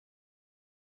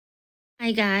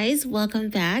Hi guys,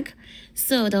 welcome back.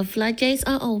 So the floodgates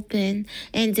are open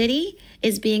and Diddy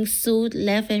is being sued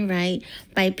left and right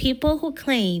by people who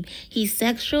claim he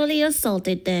sexually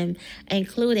assaulted them,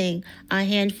 including a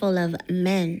handful of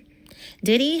men.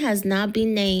 Diddy has now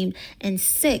been named in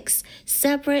 6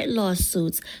 separate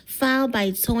lawsuits filed by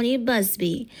Tony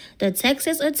Buzbee, the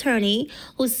Texas attorney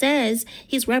who says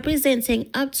he's representing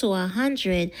up to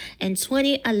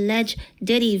 120 alleged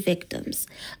Diddy victims.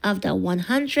 Of the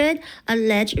 100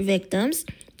 alleged victims,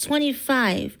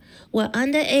 25 were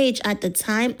underage at the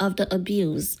time of the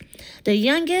abuse, the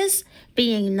youngest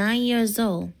being 9 years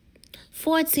old,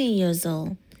 14 years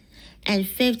old, and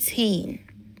 15.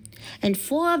 And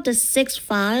 4 of the 6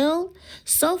 filed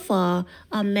so far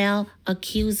are male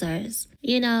accusers.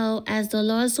 You know, as the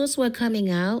lawsuits were coming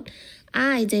out,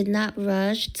 I did not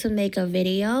rush to make a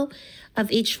video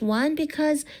of each one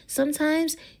because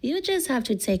sometimes you just have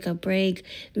to take a break.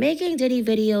 Making Diddy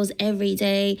videos every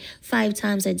day, 5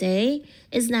 times a day,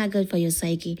 is not good for your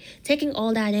psyche. Taking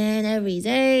all that in every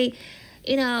day,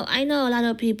 you know, I know a lot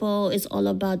of people, it's all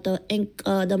about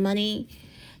the money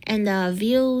and the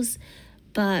views,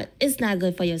 but it's not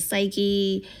good for your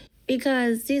psyche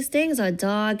because these things are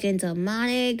dark and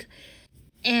demonic,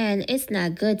 and it's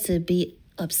not good to be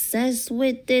obsessed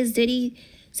with this Diddy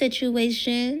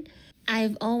situation.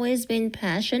 I've always been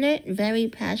passionate, very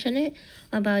passionate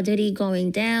about Diddy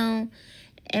going down.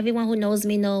 Everyone who knows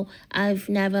me know I've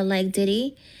never liked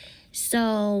Diddy.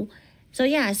 So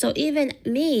even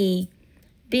me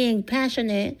being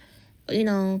passionate, you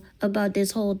know, about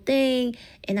this whole thing,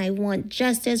 and I want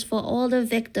justice for all the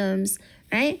victims,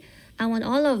 right? I want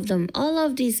all of them, all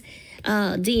of these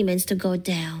demons to go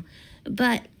down.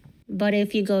 But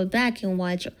if you go back and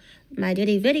watch my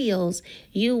Diddy videos,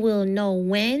 you will know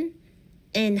when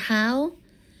and how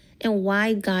and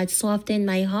why God softened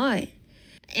my heart.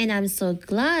 And I'm so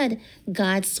glad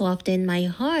God softened my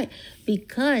heart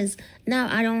because now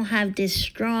I don't have this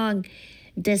strong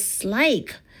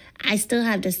dislike. I still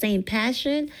have the same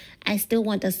passion. I still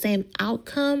want the same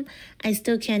outcome. I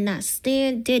still cannot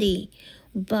stand Diddy.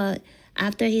 But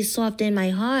after he softened my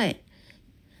heart,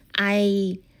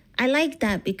 I like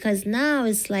that because now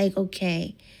it's like,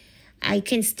 okay, I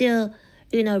can still,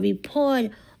 report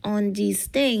on these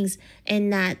things and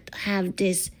not have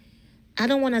this, I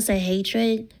don't want to say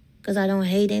hatred because I don't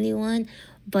hate anyone,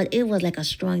 but it was like a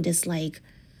strong dislike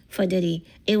for Diddy.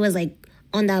 It was like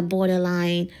on that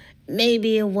borderline.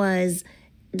 Maybe it was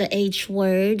the H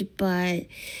word, but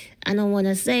I don't want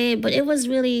to say it. But it was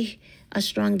really a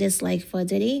strong dislike for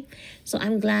Diddy. So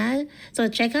I'm glad. So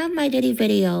check out my Diddy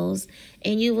videos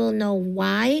and you will know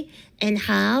why and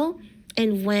how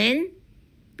and when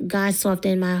God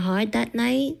softened my heart that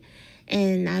night.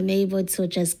 And I'm able to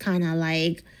just kind of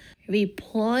like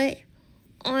report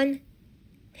on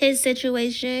his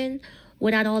situation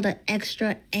without all the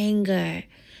extra anger.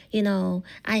 You know,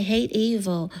 I hate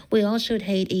evil. We all should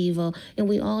hate evil. And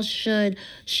we all should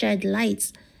shed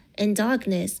lights in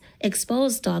darkness,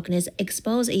 expose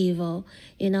evil,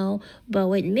 But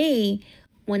with me,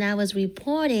 when I was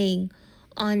reporting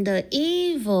on the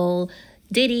evil,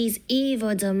 Diddy's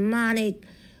evil, demonic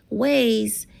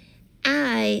ways,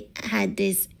 I had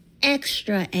this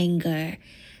extra anger.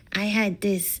 I had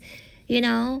this,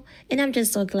 and I'm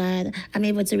just so glad I'm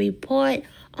able to report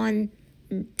on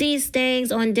these things,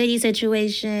 on Diddy's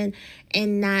situation,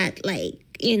 and not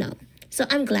so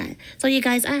I'm glad. So you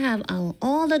guys, I have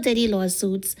all the Diddy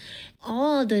lawsuits,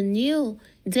 all the new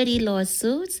Diddy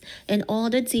lawsuits, and all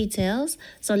the details.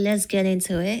 So let's get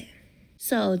into it.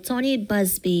 So Tony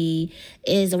Buzbee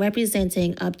is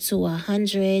representing up to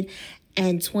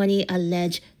 120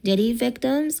 alleged Diddy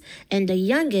victims, and the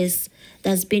youngest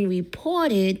that's been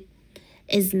reported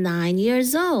is 9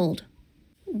 years old.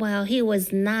 Well, he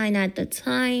was 9 at the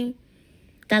time.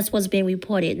 That's what's being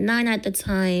reported. 9 at the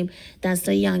time. That's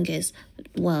the youngest.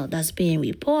 Well, that's being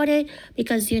reported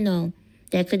because,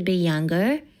 they could be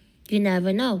younger. You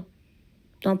never know.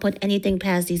 Don't put anything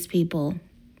past these people.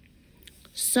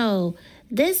 So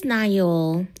this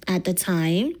 9-year-old at the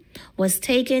time was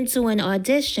taken to an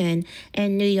audition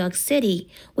in New York City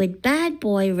with Bad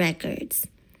Boy Records.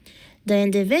 The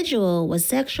individual was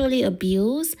sexually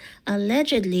abused,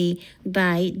 allegedly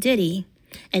by Diddy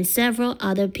and several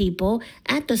other people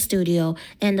at the studio,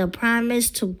 and the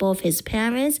promise to both his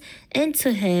parents and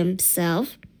to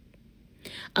himself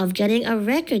of getting a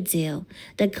record deal.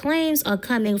 The claims are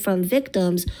coming from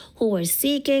victims who were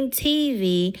seeking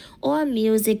TV or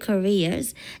music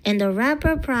careers, and the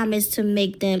rapper promised to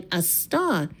make them a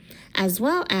star, as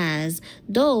well as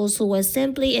those who were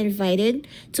simply invited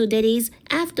to Diddy's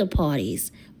after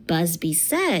parties, Buzbee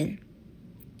said.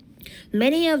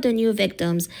 Many of the new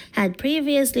victims had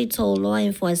previously told law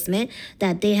enforcement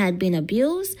that they had been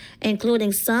abused,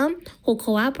 including some who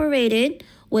cooperated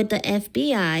with the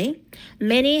FBI.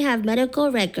 Many have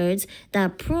medical records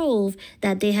that prove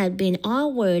that they had been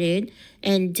R-worded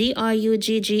and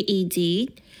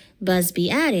drugged, Buzbee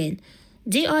added.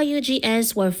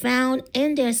 DRUGs were found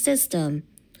in their system.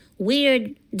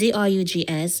 Weird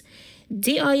DRUGs.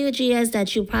 DRUGs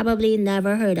that you probably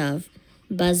never heard of,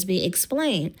 Buzbee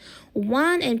explained.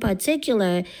 One in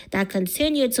particular that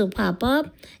continued to pop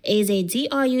up is a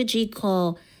DRUG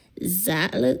called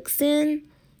Zaloxin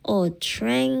or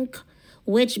Tranq,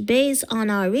 which based on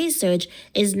our research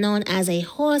is known as a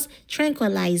horse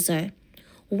tranquilizer.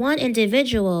 One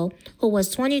individual who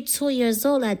was 22 years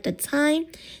old at the time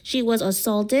she was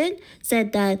assaulted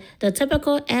said that the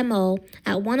typical MO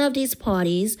at one of these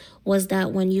parties was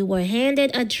that when you were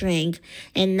handed a drink,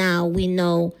 and now we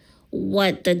know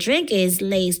what the drink is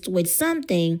laced with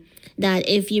something, that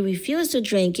if you refuse to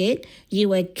drink it, you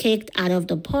were kicked out of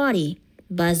the party,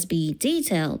 Buzbee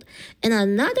detailed. In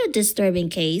another disturbing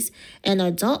case, an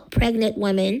adult pregnant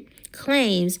woman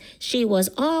claims she was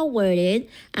R-worded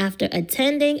after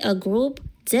attending a group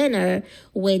dinner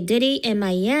with Diddy in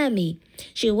Miami.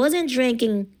 She wasn't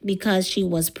drinking because she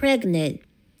was pregnant,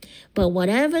 but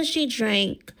whatever she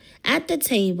drank at the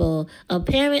table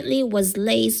apparently was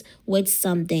laced with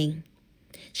something.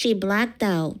 She blacked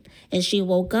out and she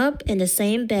woke up in the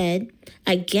same bed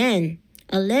again,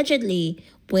 allegedly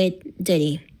with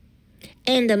Diddy,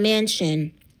 in the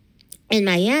mansion in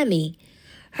Miami.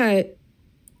 Her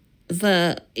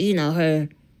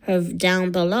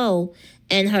down below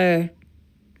and her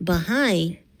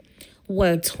behind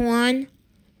were torn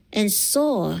and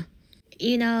sore.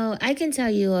 I can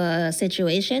tell you a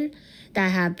situation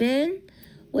that happened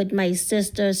with my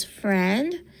sister's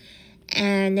friend,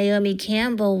 and Naomi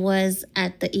Campbell was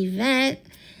at the event,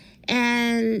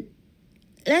 and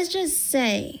let's just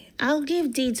say, I'll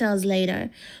give details later,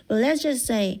 but let's just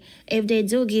say if they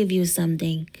do give you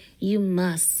something, you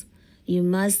must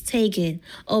take it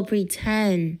or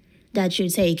pretend that you're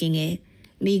taking it,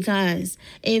 because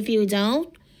if you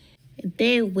don't,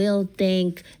 they will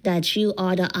think that you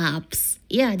are the ops.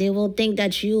 Yeah, they will think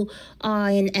that you are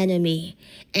an enemy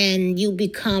and you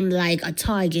become like a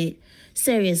target.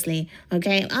 Seriously,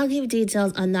 okay? I'll give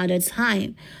details another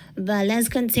time, but let's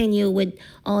continue with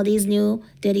all these new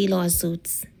Diddy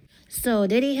lawsuits. So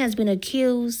Diddy has been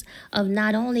accused of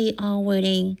not only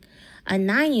R-wording a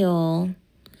 9-year-old,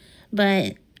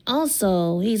 but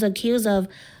also he's accused of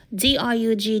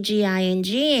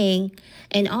drugging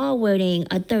and R-wording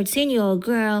a 13-year-old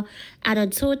girl at a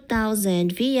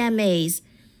 2000 VMA'S,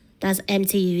 that's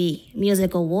MTV,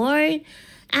 Music Award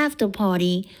after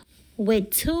party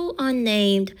with 2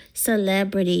 unnamed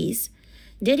celebrities.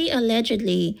 Diddy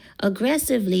allegedly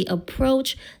aggressively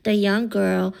approached the young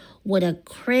girl with a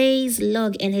crazed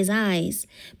look in his eyes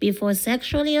before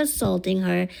sexually assaulting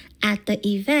her at the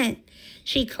event.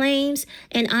 She claims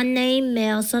an unnamed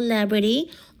male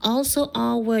celebrity also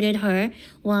R-worded her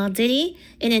while Diddy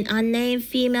and an unnamed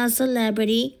female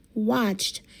celebrity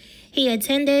watched. He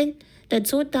attended the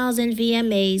 2000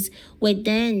 VMAs with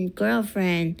then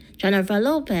girlfriend Jennifer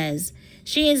Lopez.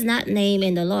 She is not named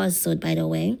in the lawsuit, by the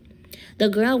way. The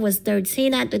girl was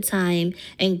 13 at the time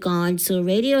and gone to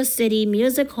Radio City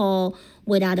Music Hall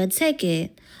without a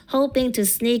ticket, hoping to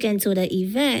sneak into the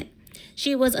event.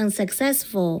 She was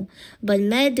unsuccessful, but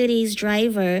met Diddy's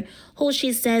driver, who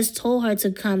she says told her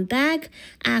to come back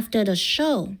after the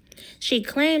show. She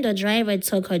claimed the driver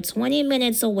took her 20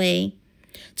 minutes away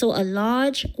to a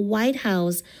large white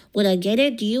house with a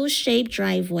gated U-shaped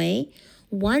driveway.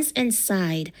 Once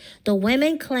inside, the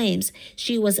woman claims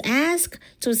she was asked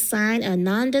to sign a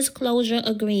non-disclosure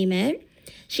agreement.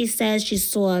 She says she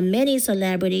saw many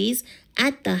celebrities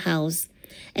at the house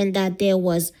and that there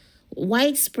was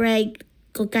widespread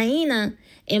cocaine and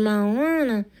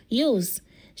marijuana use.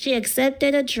 She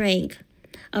accepted a drink,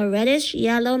 a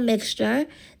reddish-yellow mixture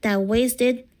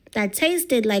that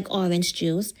tasted like orange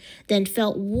juice, then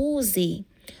felt woozy.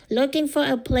 Looking for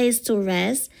a place to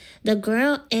rest, the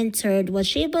girl entered what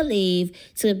she believed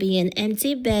to be an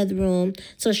empty bedroom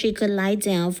so she could lie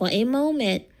down for a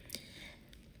moment.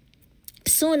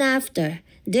 Soon after,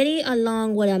 Diddy,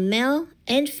 along with a male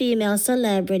and female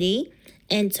celebrity,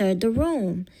 entered the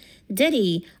room.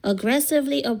 Diddy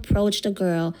aggressively approached the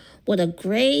girl with a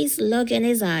crazed look in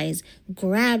his eyes,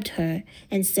 grabbed her,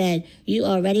 and said, "You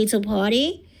are ready to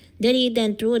party?" Diddy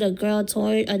then threw the girl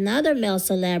toward another male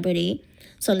celebrity,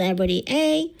 Celebrity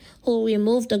A, who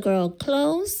removed the girl's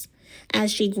clothes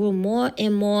as she grew more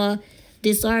and more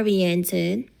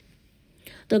disoriented.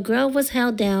 The girl was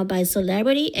held down by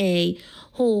celebrity A,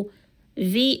 who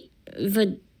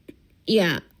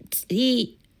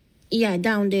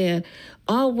down there,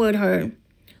 all with her,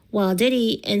 while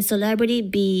Diddy and celebrity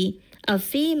B, a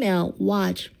female,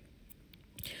 watched.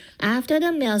 After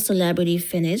the male celebrity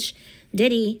finished,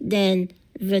 Diddy then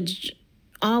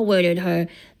awarded her.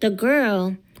 The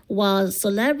girl, while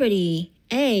celebrity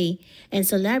A and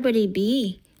celebrity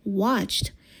B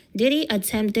watched. Diddy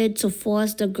attempted to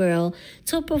force the girl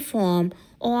to perform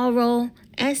oral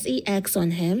sex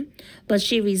on him, but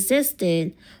she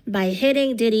resisted by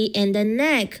hitting Diddy in the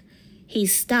neck. He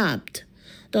stopped.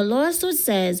 The lawsuit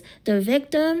says the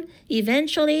victim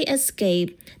eventually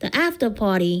escaped the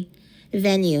after-party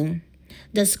venue,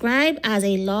 described as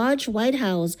a large white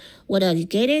house with a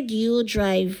gated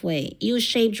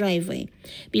U-shaped driveway,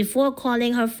 before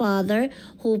calling her father,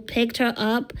 who picked her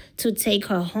up to take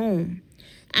her home.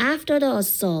 After the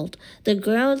assault, the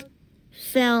girl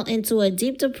fell into a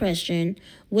deep depression,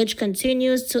 which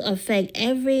continues to affect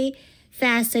every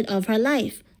facet of her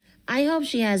life. I hope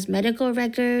she has medical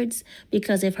records,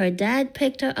 because if her dad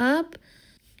picked her up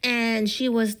and she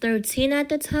was 13 at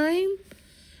the time,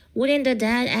 wouldn't the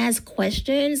dad ask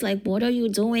questions like, what are you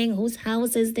doing? Whose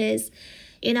house is this?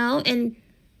 And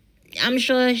I'm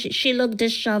sure she looked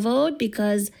disheveled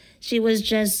because she was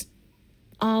just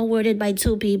all worded by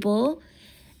two people,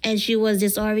 and she was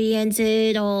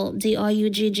disoriented or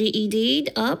DRUGGED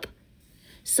up.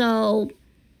 So,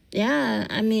 yeah,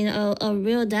 I mean, a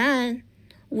real dad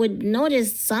would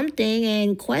notice something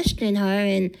and question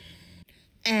her,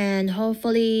 and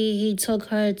hopefully he took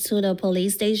her to the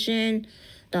police station,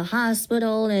 the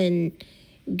hospital, and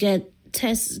get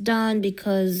tests done,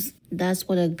 because that's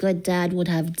what a good dad would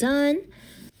have done.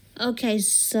 Okay,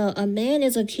 so a man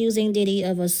is accusing Diddy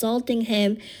of assaulting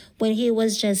him when he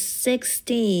was just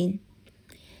 16.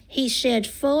 He shared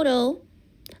photo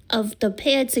of the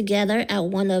pair together at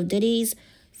one of Diddy's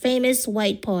famous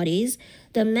white parties.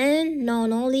 The man,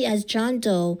 known only as John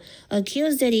Doe,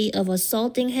 accused Diddy of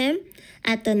assaulting him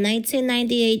at the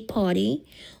 1998 party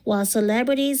while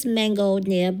celebrities mingled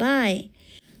nearby.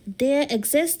 There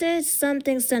existed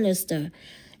something sinister,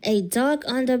 a dark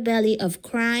underbelly of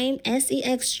crime,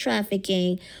 sex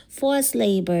trafficking, forced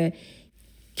labor,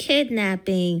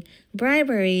 kidnapping,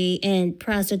 bribery, and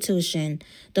prostitution,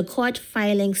 the court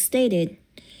filing stated.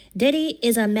 Diddy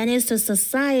is a menace to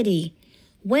society,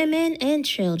 women, and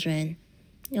children.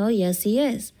 Oh, yes, he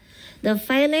is. The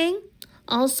filing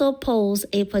also posed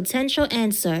a potential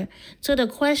answer to the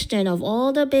question of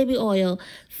all the baby oil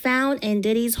found in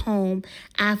Diddy's home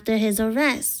after his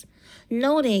arrest,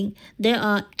 noting there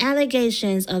are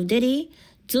allegations of Diddy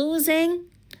using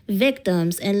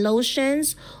victims in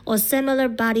lotions or similar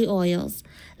body oils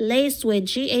laced with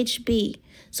GHB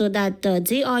so that the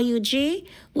DRUG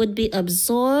would be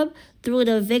absorbed through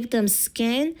the victim's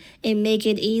skin and make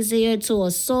it easier to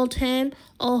assault him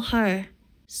or her.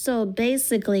 So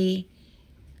basically,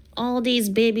 all these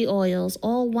baby oils,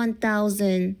 all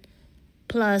 1,000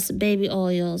 plus baby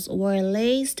oils, were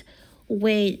laced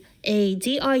with a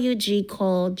DRUG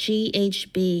called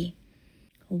GHB.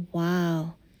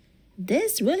 Wow,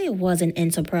 this really was an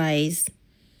enterprise.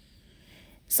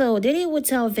 So Diddy would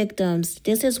tell victims,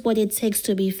 this is what it takes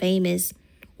to be famous.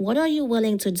 What are you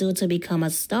willing to do to become a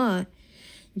star?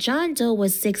 John Doe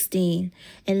was 16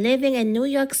 and living in New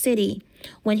York City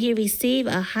when he received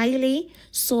a highly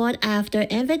sought-after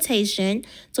invitation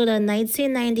to the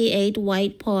 1998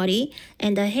 White Party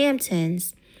in the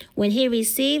Hamptons. When he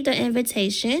received the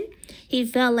invitation, he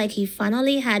felt like he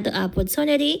finally had the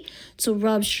opportunity to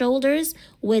rub shoulders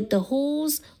with the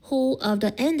who's who of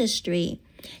the industry.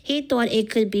 He thought it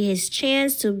could be his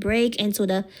chance to break into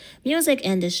the music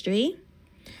industry.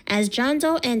 As John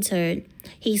Doe entered,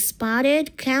 he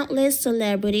spotted countless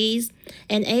celebrities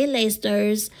and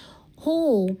A-listers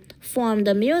who formed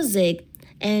the music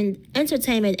and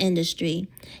entertainment industry.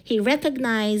 He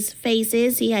recognized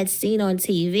faces he had seen on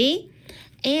TV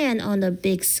and on the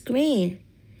big screen.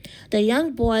 The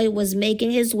young boy was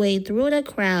making his way through the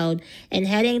crowd and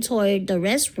heading toward the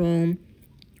restroom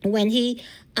when he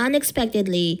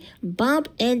unexpectedly bumped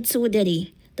into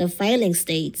Diddy, the filing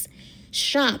states.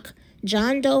 Shocked,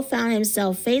 John Doe found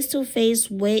himself face-to-face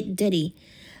with Diddy,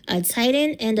 a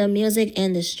titan in the music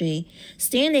industry,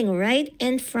 standing right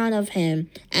in front of him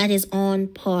at his own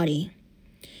party.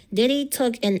 Diddy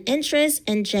took an interest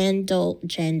in John Doe,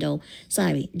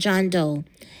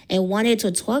 and wanted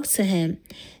to talk to him.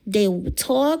 They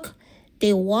walked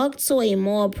to a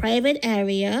more private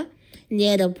area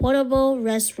near the portable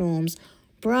restrooms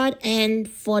brought in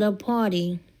for the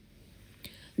party.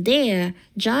 There,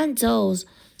 John Doe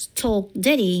told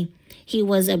Diddy He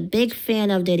was a big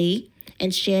fan of Diddy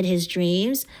and shared his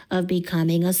dreams of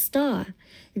becoming a star.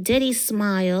 Diddy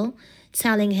smiled,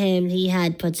 telling him he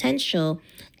had potential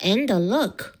and the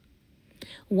look.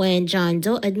 When John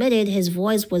Doe admitted his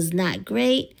voice was not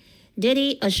great,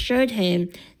 Diddy assured him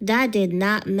that did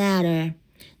not matter.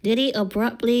 Diddy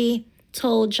abruptly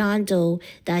told John Doe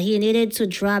that he needed to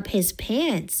drop his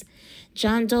pants.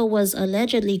 John Doe was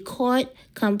allegedly caught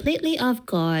completely off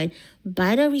guard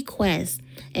by the request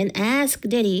and asked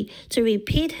Diddy to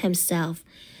repeat himself.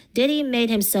 Diddy made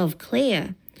himself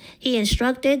clear. He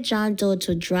instructed John Doe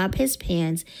to drop his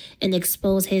pants and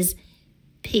expose his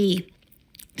pee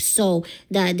so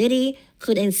that Diddy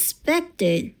could inspect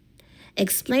it,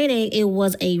 explaining it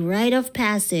was a rite of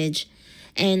passage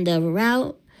and the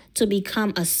route to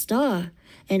become a star,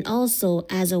 and also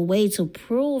as a way to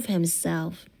prove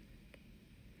himself.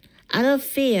 Out of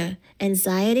fear,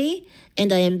 anxiety,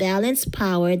 and the imbalanced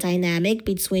power dynamic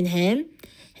between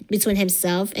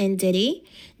himself and Diddy,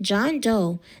 John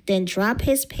Doe then dropped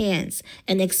his pants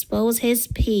and exposed his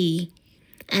pee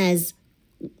as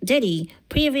Diddy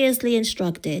previously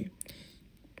instructed.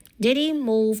 Diddy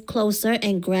moved closer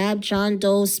and grabbed John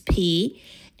Doe's pee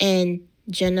and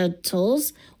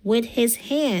genitals with his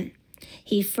hand.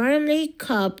 He firmly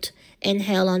cupped and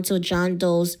held onto John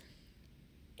Doe's,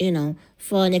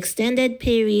 for an extended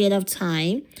period of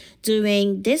time.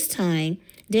 During this time,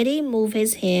 Diddy moved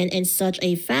his hand in such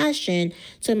a fashion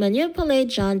to manipulate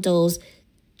John Doe's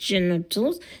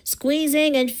genitals,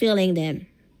 squeezing and feeling them.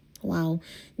 Wow.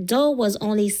 Doe was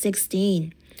only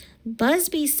 16.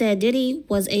 Buzbee said Diddy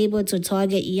was able to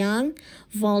target young,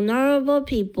 vulnerable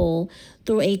people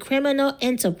through a criminal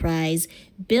enterprise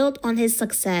built on his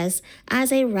success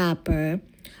as a rapper,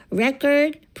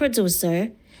 record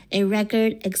producer, and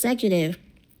record executive.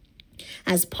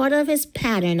 As part of his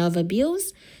pattern of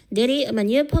abuse, Diddy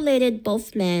manipulated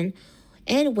both men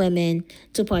and women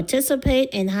to participate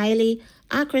in highly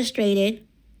orchestrated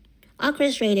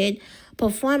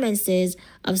performances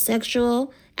of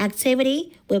sexual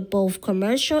activity with both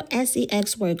commercial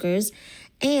sex workers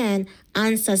and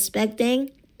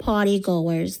unsuspecting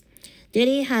partygoers.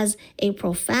 Diddy has a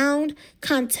profound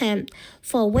contempt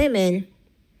for women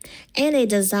and a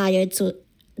desire to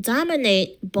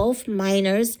dominate both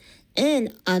minors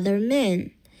and other men.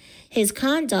 His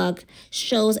conduct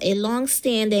shows a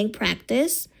long-standing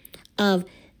practice of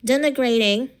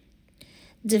denigrating,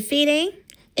 defeating,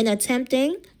 and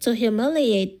attempting to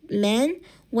humiliate men,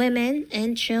 women,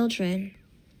 and children.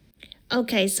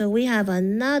 Okay, so we have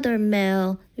another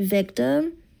male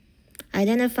victim,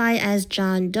 identified as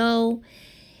John Doe.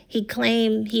 He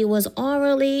claimed he was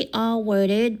orally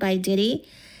awarded by Diddy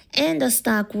in the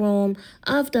stockroom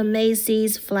of the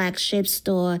Macy's flagship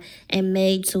store in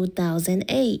May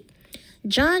 2008.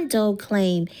 John Doe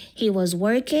claimed he was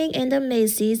working in the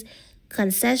Macy's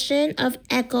concession of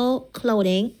Echo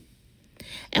Clothing,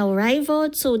 a rival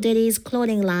to Diddy's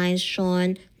clothing line,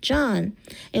 Sean John,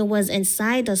 and was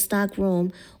inside the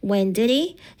stockroom when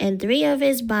Diddy and 3 of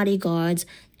his bodyguards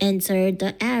entered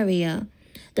the area.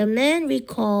 The man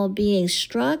recalled being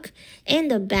struck in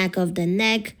the back of the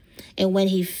neck, and when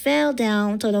he fell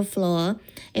down to the floor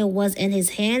and was in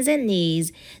his hands and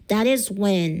knees, that is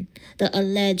when the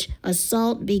alleged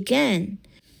assault began.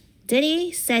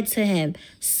 Diddy said to him,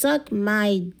 "Suck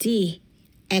my D,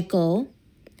 Echo."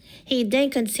 He then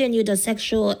continued the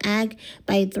sexual act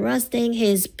by thrusting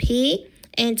his pee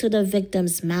into the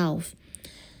victim's mouth.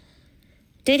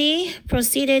 Diddy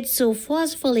proceeded to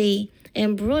forcefully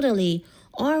and brutally,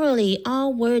 orally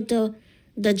award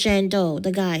the John Doe,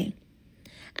 the guy.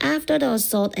 After the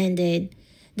assault ended,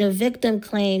 the victim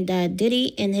claimed that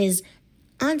Diddy and his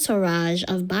entourage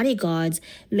of bodyguards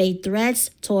made threats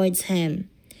towards him.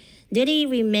 Diddy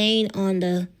remained on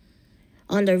the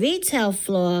retail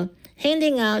floor,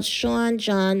 handing out Sean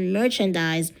John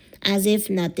merchandise as if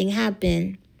nothing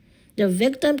happened. The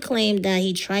victim claimed that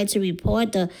he tried to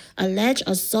report the alleged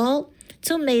assault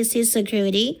to Macy's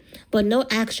security, but no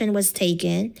action was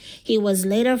taken. He was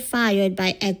later fired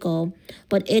by Echo,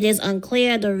 but it is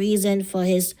unclear the reason for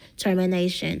his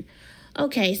termination.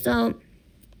 Okay, so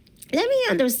let me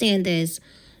understand this.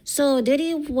 So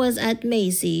Diddy was at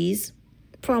Macy's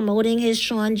promoting his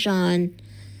Sean John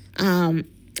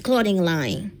clothing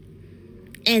line.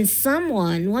 And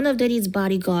one of Diddy's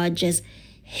bodyguard, just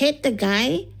hit the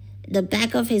guy, the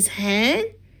back of his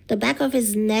head, the back of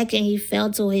his neck, and he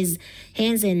fell to his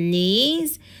hands and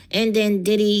knees. And then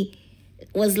Diddy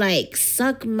was like,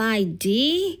 "Suck my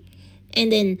D,"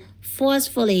 and then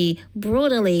forcefully,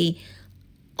 brutally,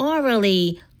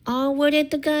 orally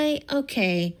awarded the guy.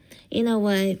 Okay, You know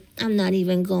what? I'm not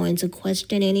even going to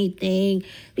question anything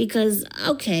because,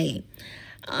 okay.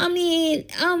 I mean,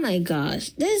 oh my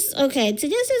gosh. This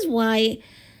is why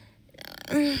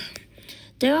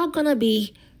there are going to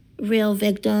be real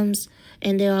victims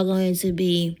and there are going to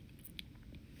be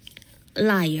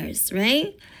liars,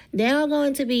 right? There are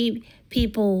going to be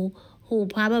people who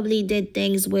probably did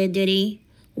things with Diddy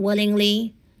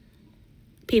willingly,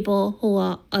 people who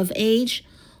are of age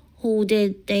who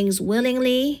did things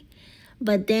willingly,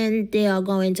 but then they are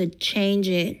going to change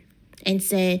it and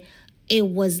say it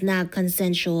was not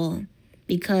consensual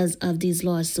because of these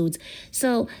lawsuits.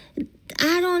 So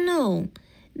I don't know.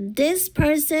 This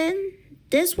person,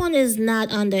 this one is not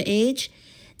underage.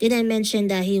 Didn't mention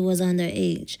that he was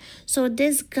underage. So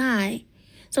this guy,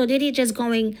 so did he just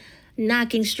going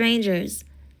knocking strangers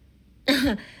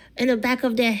in the back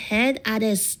of their head at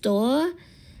a store,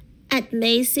 at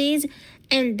Macy's,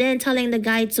 and then telling the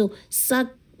guy to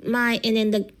suck my,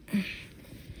 and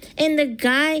the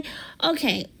guy,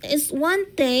 okay, it's one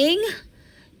thing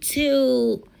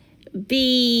to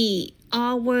be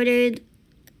R-worded,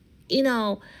 you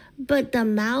know, but the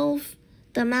mouth,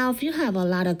 you have a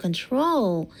lot of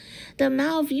control. The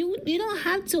mouth, you don't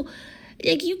have to,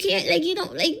 like, you can't, like, you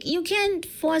don't, like, you can't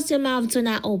force your mouth to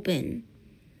not open,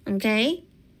 okay?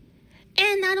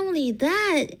 And not only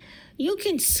that, you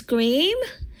can scream,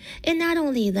 and not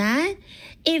only that,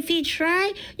 if he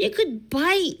tried, you could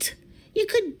bite. You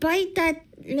could bite that,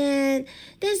 man.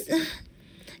 This,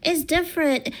 it's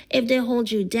different if they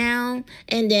hold you down,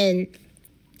 and then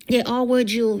they R-word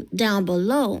you down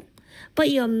below. But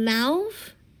your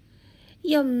mouth,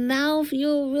 you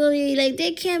really, like,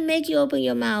 they can't make you open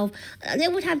your mouth. They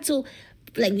would have to,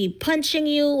 like, be punching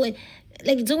you and,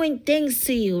 like, doing things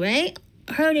to you, right?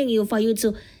 Hurting you for you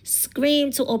to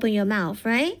scream to open your mouth,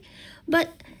 right? But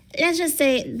let's just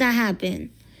say that happened.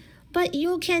 But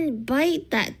you can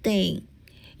bite that thing.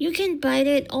 You can bite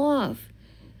it off.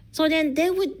 So then they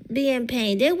would be in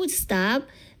pain. They would stop.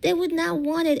 They would not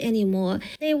want it anymore.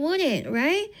 They wouldn't,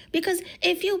 right? Because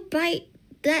if you bite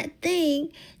that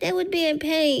thing, they would be in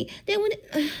pain. They would...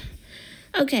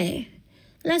 Okay,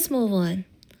 let's move on.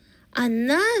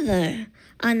 Another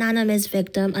anonymous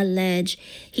victim alleged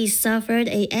he suffered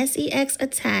a sex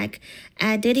attack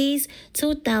at Diddy's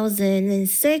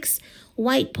 2006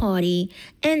 white party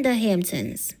in the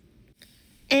Hamptons.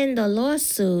 In the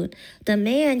lawsuit, the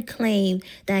man claimed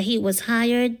that he was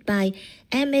hired by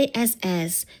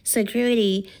MACY'S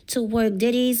security to work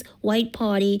Diddy's white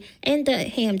party in the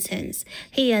Hamptons.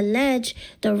 He alleged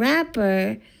the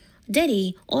rapper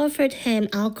Diddy offered him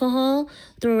alcohol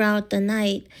throughout the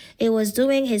night. It was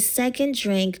during his second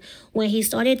drink when he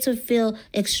started to feel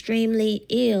extremely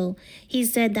ill. He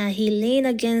said that he leaned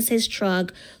against his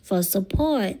truck for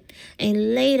support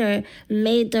and later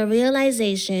made the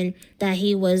realization that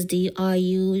he was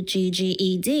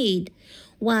drugged.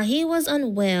 While he was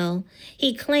unwell,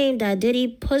 he claimed that Diddy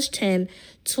pushed him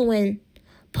into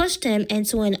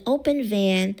an open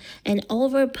van and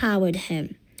overpowered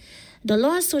him. The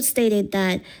lawsuit stated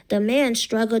that the man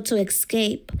struggled to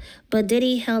escape, but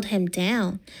Diddy held him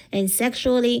down and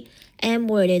sexually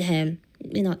M-worded him,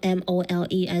 molested.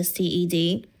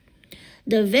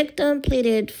 The victim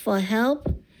pleaded for help,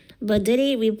 but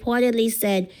Diddy reportedly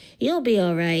said, "You'll be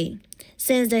all right."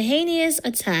 Since the heinous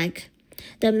attack,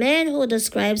 the man, who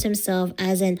describes himself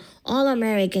as an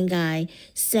all-American guy,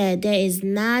 said there is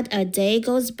not a day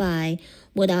goes by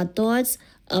without thoughts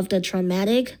of the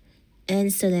traumatic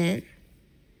incident.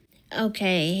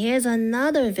 Okay, here's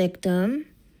another victim,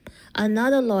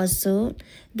 another lawsuit.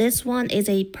 This one is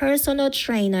a personal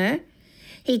trainer.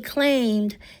 He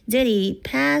claimed Diddy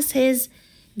passed his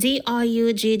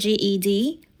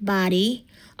drugged body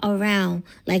around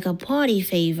like a party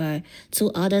favor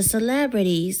to other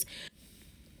celebrities.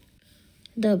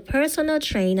 The personal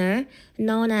trainer,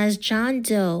 known as John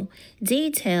Doe,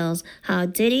 details how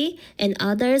Diddy and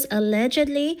others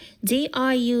allegedly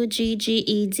drugged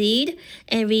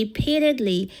and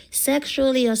repeatedly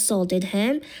sexually assaulted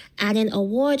him at an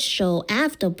award show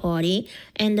after party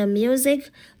in the music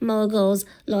mogul's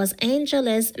Los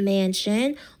Angeles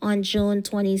mansion on June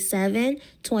 27,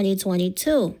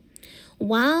 2022.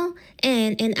 While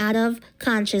in and out of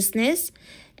consciousness,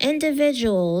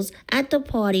 individuals at the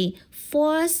party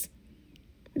forced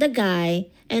the guy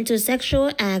into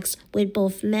sexual acts with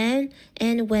both men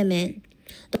and women.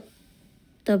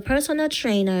 The personal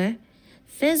trainer,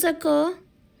 physical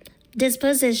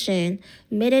disposition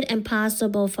made it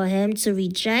impossible for him to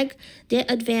reject their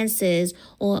advances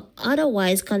or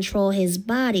otherwise control his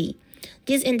body.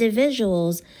 These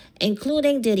individuals,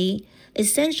 including Diddy,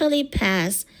 essentially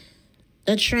passed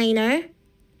the trainer's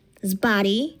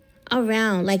body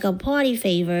around like a party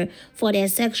favor for their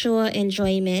sexual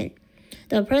enjoyment.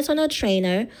 The personal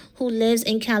trainer, who lives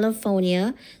in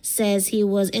California, says he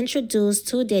was introduced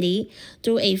to Diddy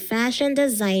through a fashion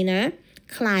designer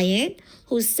client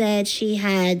who said she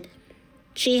had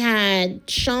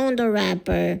shown the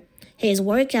rapper his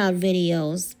workout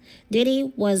videos.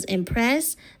 Diddy was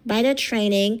impressed by the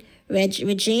training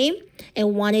regime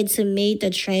and wanted to meet the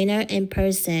trainer in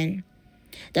person.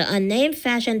 The unnamed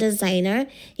fashion designer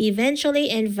eventually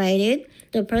invited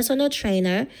the personal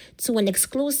trainer to an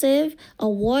exclusive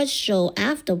awards show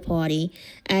after party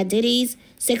at Diddy's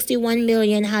 $61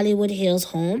 million Hollywood Hills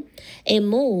home, a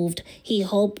move he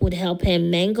hoped would help him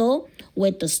mingle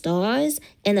with the stars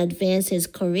and advance his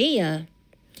career.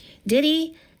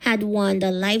 Diddy had won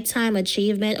the Lifetime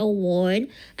Achievement Award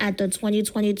at the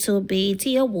 2022 BET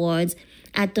Awards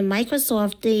at the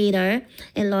Microsoft Theater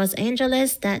in Los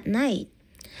Angeles that night,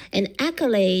 an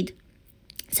accolade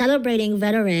celebrating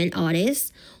veteran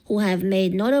artists who have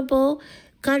made notable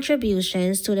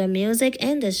contributions to the music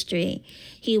industry.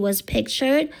 He was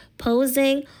pictured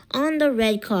posing on the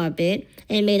red carpet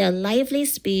and made a lively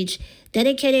speech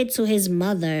dedicated to his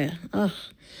mother,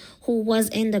 who was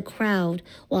in the crowd,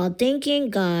 while thanking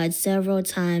God several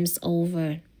times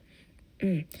over.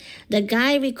 The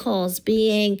guy recalls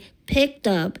being picked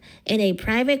up in a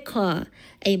private car,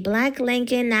 a black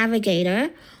Lincoln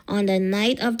Navigator, on the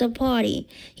night of the party.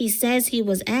 He says he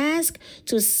was asked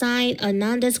to sign a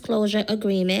non-disclosure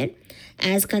agreement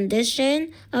as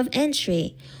condition of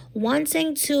entry,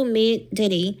 wanting to meet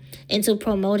Diddy and to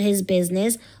promote his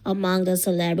business among the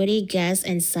celebrity guests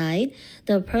inside.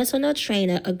 The personal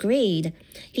trainer agreed.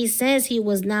 He says he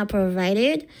was not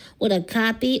provided with a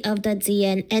copy of the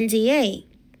NDA.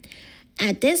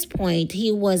 At this point,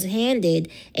 he was handed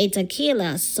a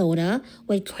tequila soda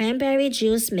with cranberry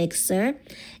juice mixer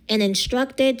and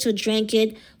instructed to drink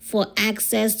it for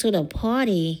access to the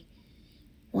party.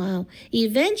 Wow.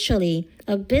 Eventually,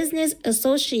 a business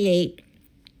associate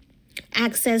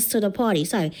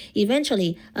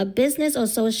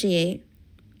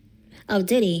of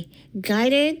Diddy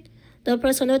guided the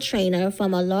personal trainer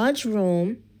from a large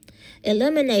room,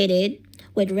 illuminated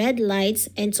with red lights,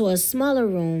 into a smaller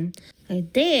room.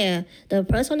 There, the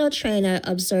personal trainer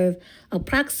observed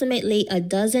approximately a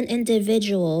dozen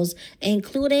individuals,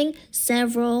 including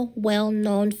several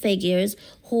well-known figures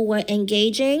who were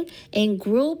engaging in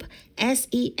group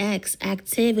sex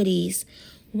activities.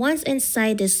 Once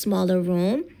inside this smaller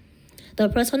room, the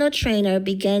personal trainer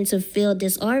began to feel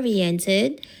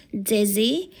disoriented,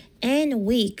 dizzy, and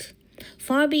weak,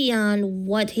 far beyond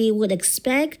what he would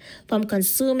expect from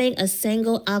consuming a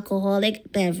single alcoholic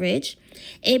beverage.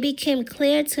 It became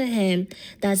clear to him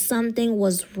that something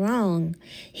was wrong.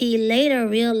 He later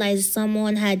realized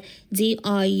someone had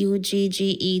drugged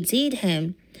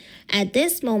him. At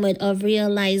this moment of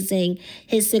realizing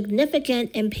his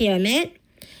significant impairment,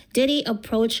 Diddy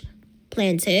approached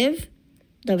plaintiff,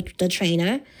 the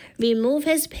trainer, removed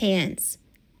his pants,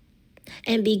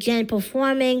 and began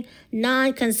performing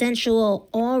non-consensual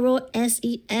oral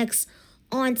sex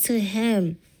onto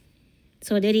him.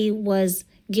 So Diddy was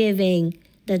giving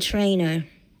the trainer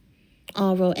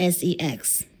oral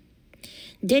sex.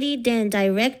 Diddy then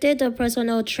directed the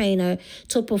personal trainer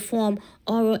to perform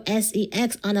oral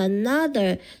sex on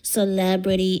another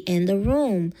celebrity in the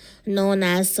room, known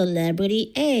as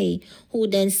Celebrity A, who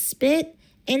then spit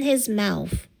in his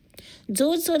mouth.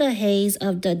 Due to the haze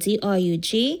of the drug,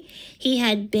 he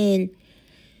had been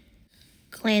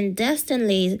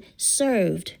clandestinely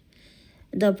served.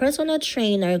 The personal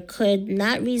trainer could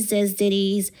not resist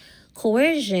Diddy's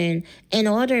coercion in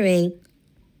ordering.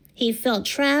 He felt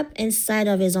trapped inside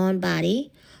of his own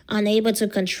body, unable to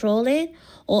control it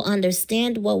or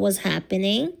understand what was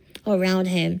happening around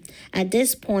him. At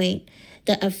this point,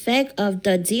 the effect of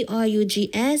the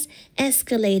drugs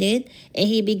escalated and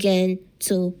he began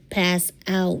to pass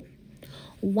out.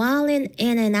 While in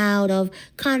and out of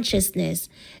consciousness,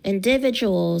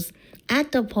 individuals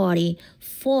at the party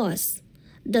forced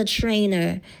the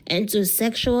trainer into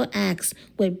sexual acts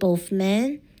with both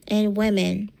men and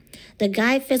women. The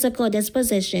guy's physical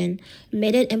disposition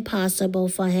made it impossible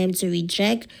for him to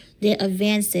reject their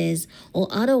advances or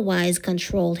otherwise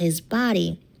control his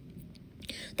body.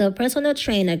 The personal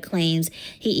trainer claims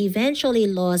he eventually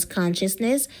lost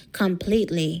consciousness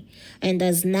completely and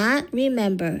does not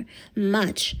remember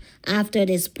much after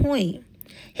this point.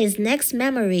 His next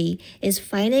memory is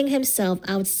finding himself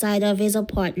outside of his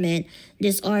apartment,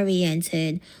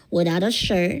 disoriented, without a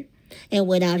shirt, and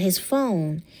without his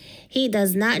phone. He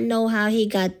does not know how he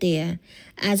got there.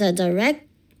 As a direct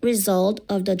result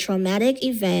of the traumatic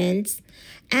events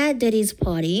at Diddy's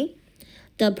party,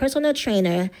 The personal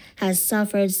trainer has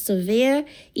suffered severe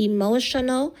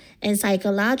emotional and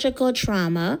psychological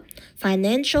trauma,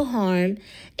 financial harm,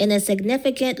 and a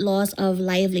significant loss of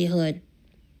livelihood.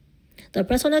 The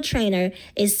personal trainer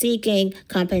is seeking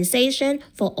compensation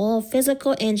for all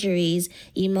physical injuries,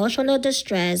 emotional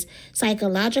distress,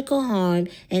 psychological harm,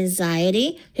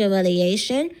 anxiety,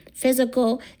 humiliation,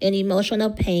 physical and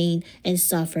emotional pain and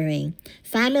suffering,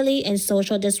 family and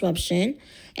social disruption,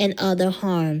 and other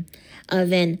harm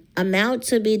of an amount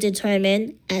to be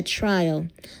determined at trial.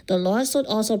 The lawsuit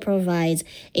also provides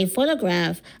a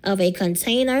photograph of a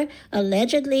container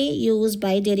allegedly used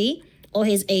by Diddy or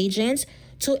his agents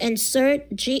to insert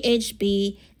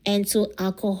GHB into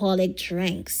alcoholic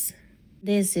drinks.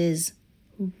 This is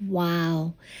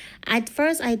wow. At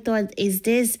first I thought, is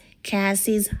this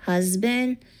Cassie's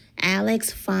husband,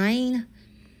 Alex Fine?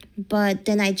 But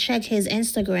then I checked his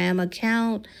Instagram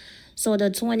account. So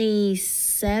the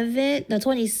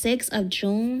 26th of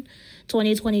June,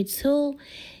 2022,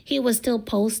 he was still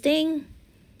posting.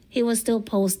 He was still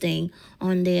posting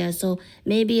on there. So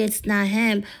maybe it's not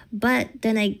him. But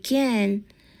then again,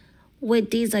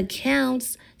 with these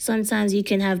accounts, sometimes you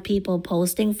can have people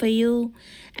posting for you.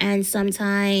 And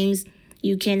sometimes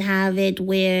you can have it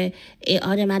where it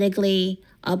automatically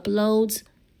uploads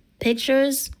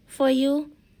pictures for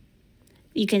you.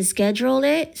 You can schedule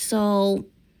it. So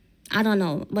I don't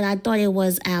know. But I thought it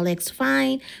was Alex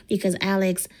Fine because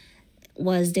Alex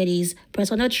was Diddy's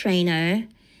personal trainer.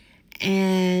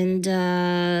 And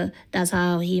that's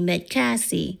how he met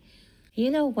Cassie. You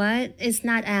know what? It's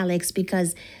not Alex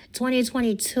because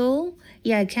 2022,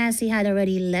 yeah, Cassie had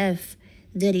already left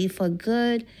Diddy for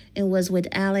good and was with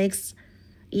Alex.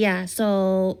 Yeah,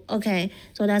 so, okay.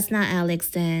 So that's not Alex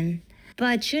then.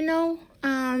 But, you know,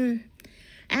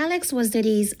 Alex was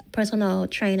Diddy's personal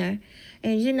trainer.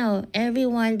 And, you know,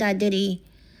 everyone that Diddy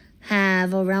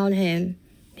have around him,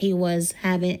 he was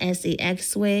having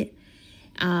sex with.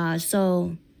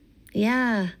 So,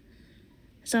 yeah.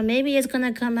 So maybe it's going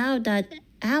to come out that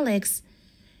Alex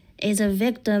is a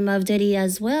victim of Diddy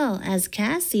as well as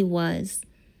Cassie was.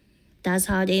 That's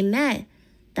how they met.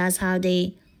 That's how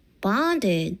they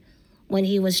bonded when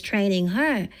he was training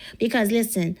her. Because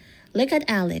listen, look at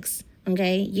Alex,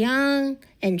 okay? Young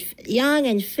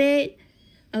and fit,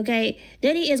 okay?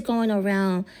 Diddy is going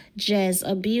around just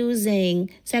abusing,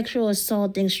 sexual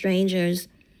assaulting strangers.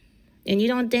 And you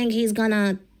don't think he's going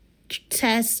to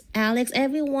test Alex?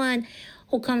 Everyone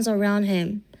who comes around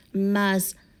him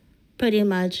must pretty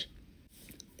much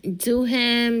do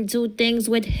things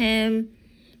with him.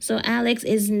 So Alex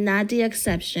is not the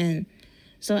exception.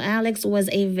 So Alex was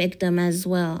a victim as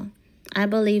well. I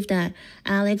believe that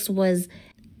Alex was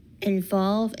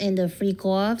involved in the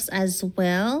freak-offs as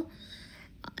well.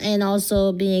 And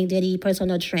also being Diddy's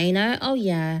personal trainer. Oh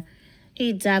yeah,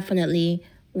 he definitely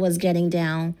was getting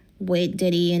down with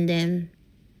Diddy and them.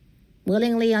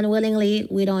 Willingly, unwillingly,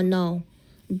 we don't know.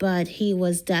 But he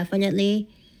definitely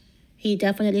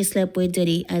slept with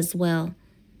Diddy as well.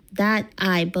 That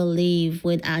I believe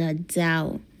without a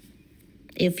doubt.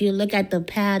 If you look at the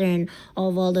pattern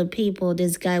of all the people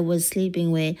this guy was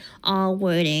sleeping with, all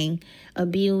wording,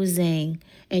 abusing,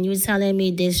 and you telling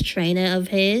me this trainer of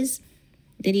his,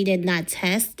 Diddy did not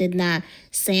test, did not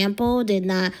sample,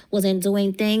 wasn't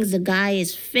doing things. The guy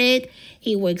is fit.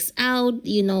 He works out,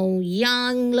 you know,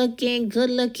 young looking, good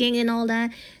looking and all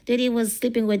that. Diddy was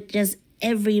sleeping with just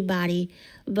everybody,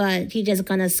 but he just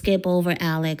gonna skip over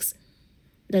Alex,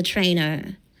 the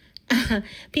trainer.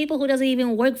 People who doesn't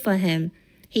even work for him,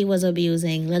 he was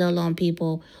abusing, let alone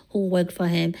people who work for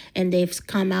him. And they've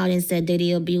come out and said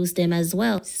Diddy abused them as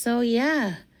well. So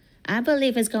yeah. I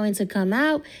believe it's going to come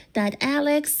out that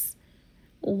Alex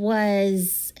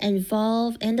was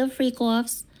involved in the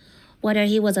freak-offs, whether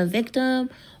he was a victim,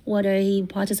 whether he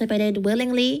participated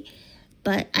willingly.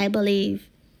 But I believe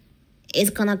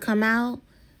it's going to come out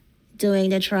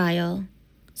during the trial.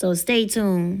 So stay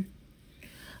tuned.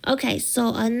 Okay,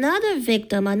 so another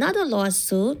victim, another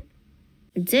lawsuit.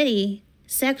 Diddy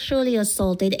sexually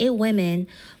assaulted a woman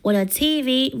with a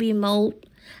TV remote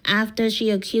after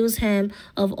she accused him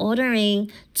of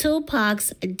ordering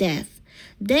TUPAC'S death.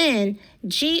 Then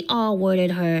G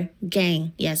all-worded her,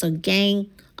 gang. Yeah, so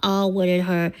gang all-worded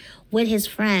her with his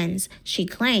friends, she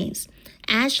claims.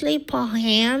 Ashley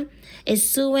Parham is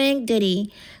suing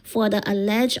Diddy for the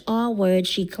alleged R-word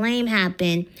she claimed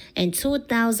happened in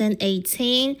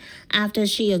 2018 after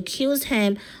she accused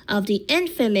him of the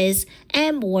infamous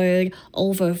M-word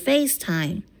over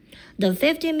FaceTime. The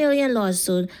 $50 million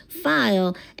lawsuit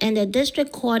filed in the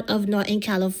District Court of Northern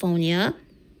California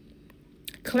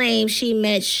claims she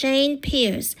met Shane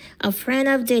Pierce, a friend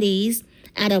of Diddy's,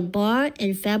 At a bar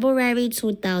in February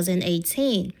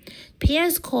 2018,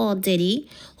 Pierce called Diddy,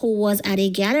 who was at a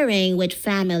gathering with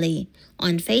family,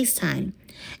 on FaceTime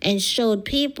and showed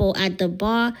people at the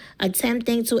bar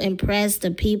attempting to impress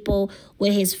the people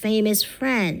with his famous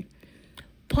friend.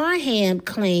 Parham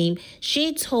claimed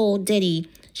she told Diddy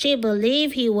she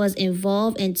believed he was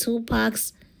involved in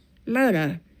Tupac's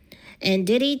murder, and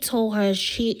Diddy told her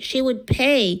she would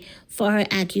pay for her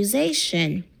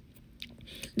accusation.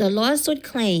 The lawsuit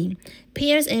claimed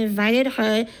Pierce invited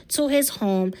her to his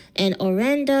home in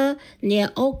Orinda near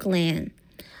Oakland.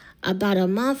 About a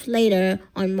month later,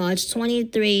 on March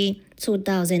 23,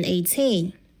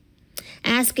 2018,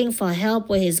 asking for help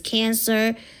with his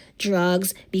cancer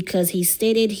drugs because he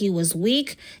stated he was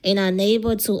weak and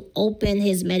unable to open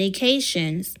his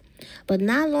medications. But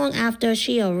not long after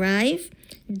she arrived,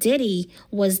 Diddy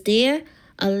was there,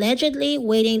 allegedly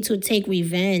waiting to take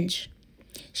revenge.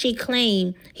 She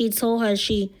claimed he told her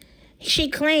she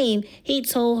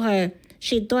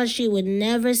thought she would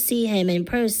never see him in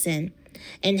person,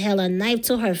 and held a knife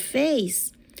to her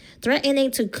face,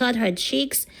 threatening to cut her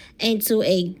cheeks into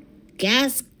a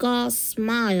gas-gauze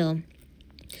smile.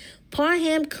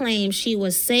 Parham claimed she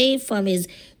was saved from his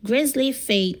grisly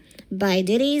fate by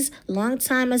Diddy's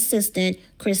longtime assistant,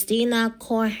 Christina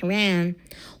Corran,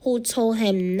 who told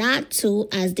him not to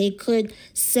as they could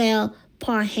sell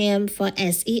Parham for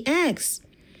sex.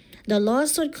 The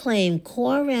lawsuit claimed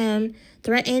Corran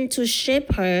threatened to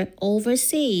ship her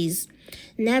overseas,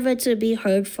 never to be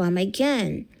heard from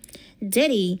again.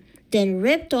 Diddy then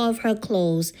ripped off her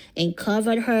clothes and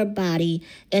covered her body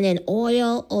in an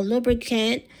oil or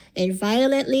lubricant and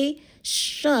violently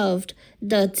shoved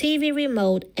the TV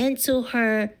remote into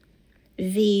her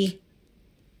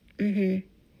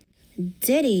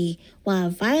Diddy, while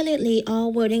violently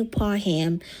awarding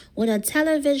Parham with a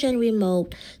television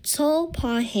remote, told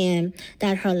Parham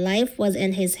that her life was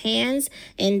in his hands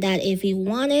and that if he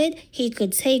wanted, he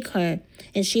could take her,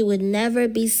 and she would never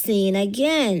be seen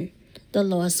again, the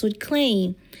lawsuit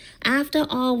claimed. After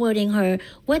awarding her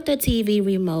with the TV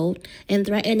remote and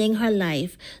threatening her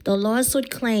life, the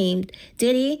lawsuit claimed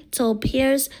Diddy told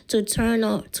Pierce to turn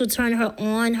her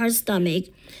on her stomach,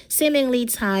 seemingly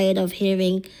tired of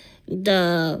hearing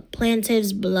the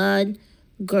plaintiff's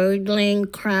blood-gurgling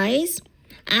cries.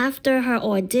 After her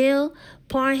ordeal,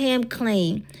 Parham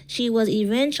claimed she was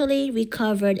eventually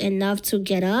recovered enough to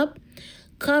get up,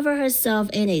 cover herself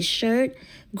in a shirt,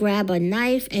 grab a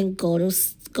knife, and go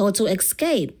to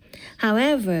escape.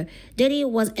 However, Diddy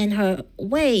was in her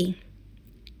way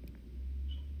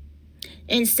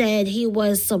and said he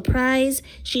was surprised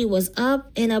she was up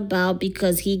and about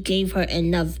because he gave her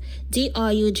enough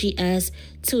drugs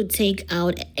to take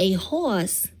out a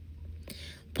horse.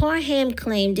 Parham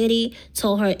claimed Diddy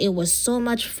told her it was so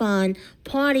much fun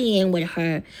partying with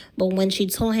her, but when she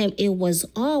told him it was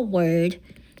all word,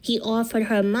 he offered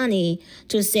her money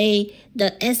to say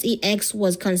the sex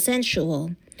was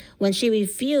consensual. When she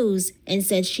refused and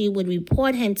said she would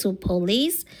report him to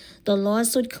police, the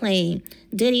lawsuit claimed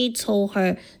Diddy told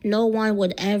her no one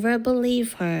would ever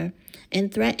believe her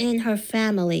and threatened her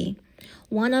family.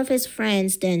 One of his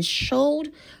friends then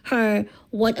showed her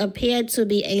what appeared to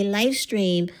be a live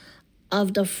stream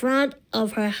of the front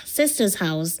of her sister's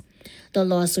house, the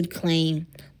lawsuit claimed.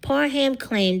 Parham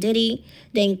claimed Diddy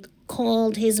then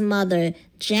called his mother,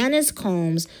 Janice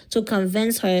Combs, to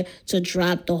convince her to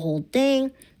drop the whole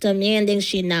thing, demanding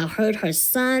she not hurt her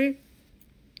son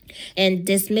and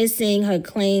dismissing her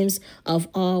claims of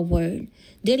all word.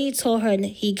 Diddy told her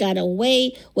he got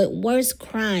away with worse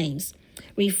crimes,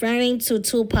 referring to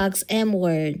Tupac's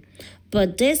M-word.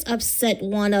 But this upset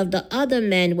one of the other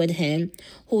men with him,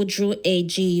 who drew a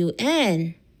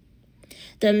gun.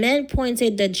 The men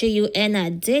pointed the gun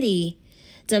at Diddy,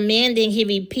 demanding he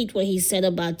repeat what he said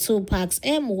about Tupac's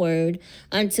M-word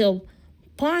until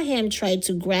Parham tried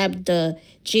to grab the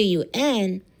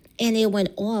gun and it went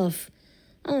off.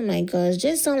 Oh my gosh,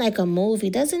 just sounds like a movie,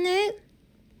 doesn't it?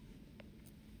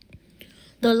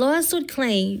 The lawsuit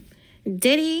claimed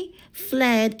Diddy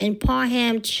fled and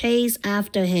Parham chased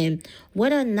after him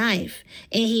with a knife,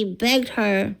 and he begged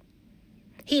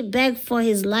for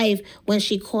his life when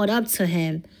she caught up to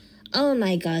him. Oh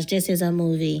my gosh, this is a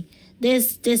movie.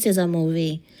 This is a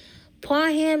movie.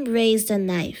 Parham raised the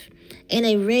knife in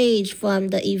a rage from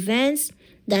the events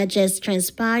that just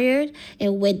transpired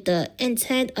and with the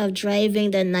intent of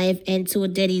driving the knife into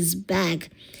Diddy's back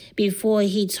before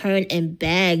he turned and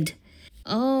begged.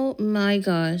 Oh my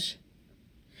gosh.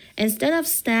 Instead of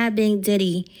stabbing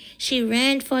Diddy, she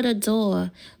ran for the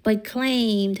door, but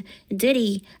claimed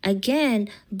Diddy again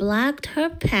blocked her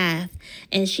path,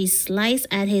 and she sliced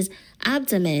at his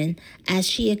abdomen as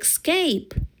she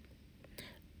escaped.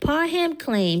 Parham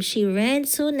claimed she ran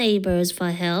to neighbors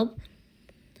for help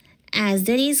as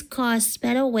Diddy's car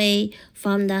sped away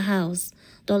from the house.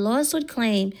 The lawsuit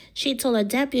claimed she told a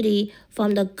deputy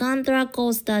from the Contra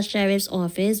Costa Sheriff's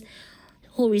Office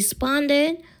who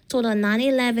responded to the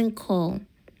 911 call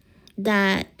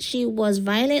that she was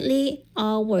violently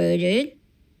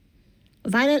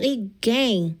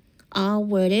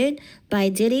gang-worded by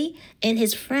Diddy and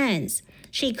his friends.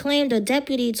 She claimed the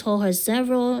deputy told her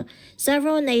several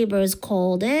neighbors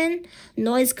called in,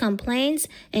 noise complaints,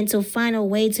 and to find a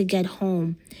way to get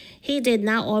home. He did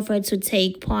not offer to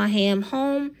take Parham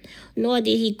home, nor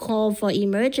did he call for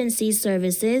emergency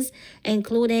services,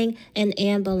 including an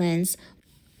ambulance,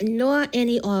 nor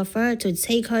any offer to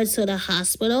take her to the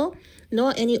hospital,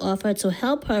 nor any offer to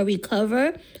help her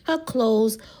recover her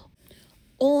clothes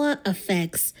or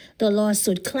effects, the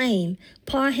lawsuit claimed.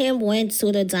 Parham went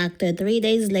to the doctor 3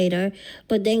 days later,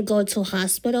 but didn't go to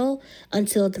hospital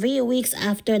until 3 weeks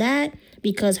after that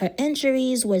because her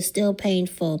injuries were still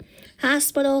painful.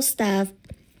 Hospital staff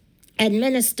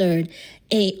administered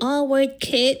a R-word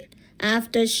kit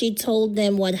after she told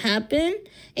them what happened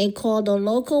and called the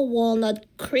local Walnut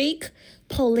Creek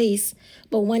police.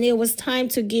 But when it was time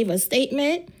to give a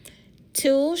statement,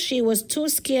 she was too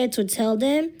scared to tell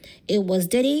them it was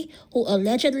Diddy who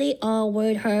allegedly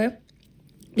R-worded her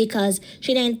because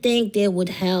she didn't think they would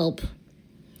help.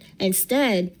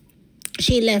 Instead,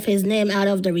 she left his name out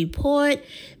of the report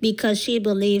because she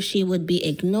believed she would be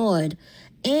ignored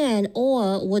and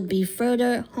or would be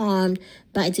further harmed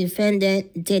by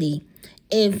defendant Diddy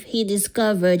if he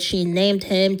discovered she named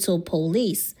him to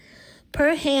police.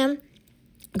 Parham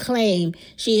claimed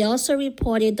she also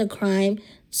reported the crime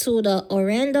to the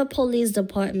Orlando Police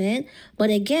Department, but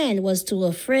again was too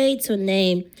afraid to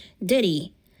name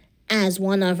Diddy as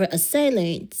one of her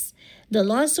assailants. The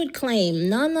lawsuit claimed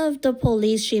none of the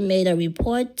police she made a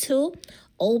report to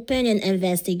opened an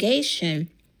investigation.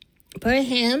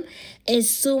 Parham is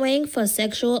suing for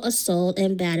sexual assault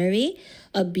and battery,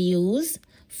 abuse,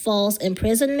 false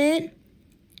imprisonment,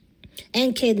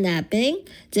 and kidnapping,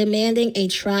 demanding a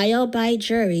trial by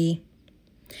jury.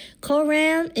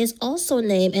 Coram is also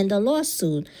named in the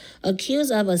lawsuit,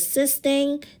 accused of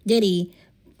assisting Diddy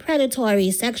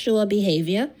predatory sexual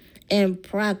behavior and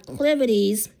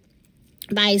proclivities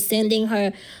by sending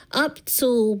her up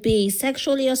to be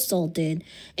sexually assaulted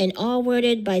and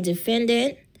R-worded by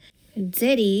defendant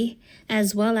Diddy,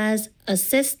 as well as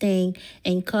assisting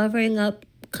in covering up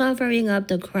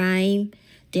the crime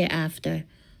thereafter.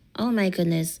 Oh my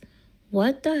goodness,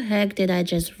 what the heck did I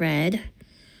just read?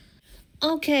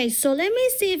 Okay, so let me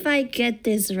see if I get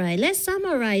this right. Let's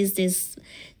summarize this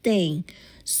thing.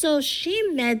 So she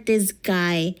met this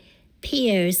guy,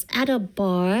 Pierce, at a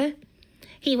bar.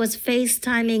 He was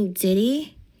FaceTiming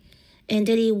Diddy, and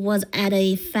Diddy was at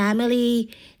a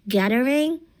family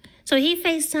gathering. So he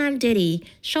FaceTimed Diddy,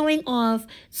 showing off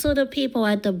to the people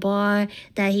at the bar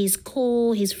that he's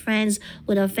cool, he's friends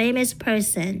with a famous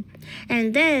person.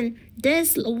 And then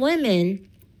this woman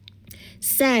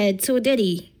said to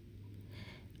Diddy,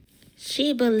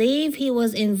 she believed he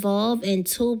was involved in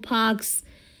TUPAC'S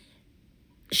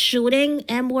shooting,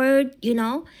 M-word,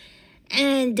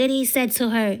 And Diddy said to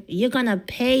her, you're going to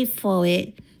pay for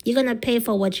it. You're going to pay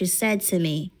for what you said to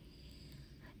me.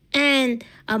 And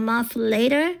a month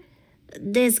later,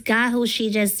 this guy who she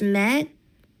just met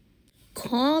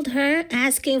called her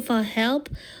asking for help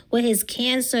with his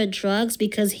cancer drugs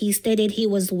because he stated he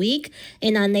was weak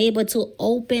and unable to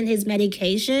open his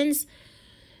medications.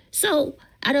 So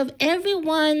out of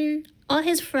everyone, all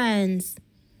his friends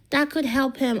that could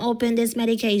help him open this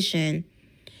medication,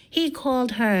 he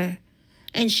called her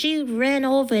and she ran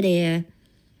over there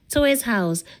to his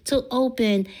house to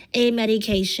open a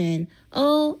medication.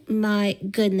 Oh my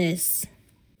goodness.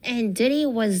 And Diddy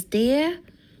was there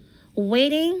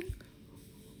waiting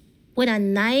with a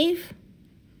knife,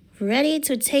 ready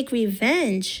to take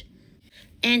revenge.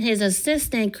 And his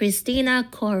assistant, Christina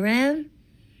Coram,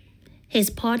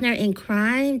 his partner in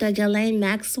crime, the Ghislaine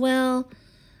Maxwell,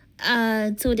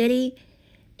 to Diddy,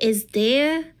 is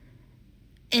there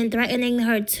and threatening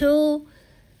her to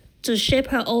ship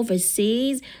her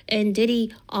overseas. And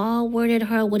Diddy R-worded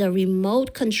her with a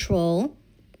remote control.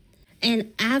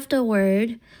 And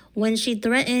afterward, when she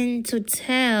threatened to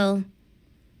tell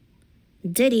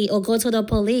Diddy or go to the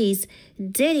police,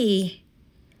 Diddy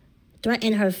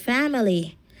threatened her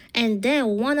family, And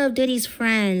then one of Diddy's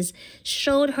friends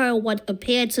showed her what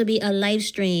appeared to be a live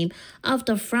stream of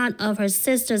the front of her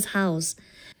sister's house.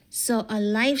 So a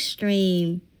live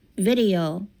stream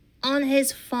video on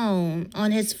his phone,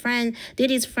 on his friend,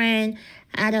 Diddy's friend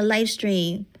had a live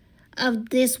stream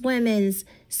of this woman's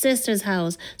sister's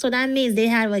house. So that means they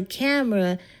have a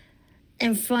camera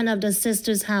in front of the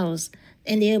sister's house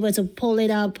and they're able to pull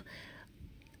it up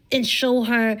and show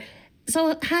her.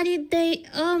 So how did they,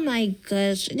 oh my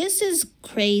gosh, this is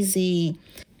crazy.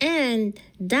 And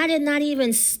that did not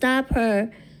even stop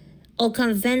her or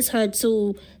convince her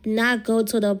to not go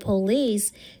to the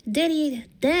police. Diddy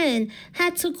then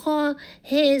had to call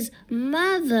his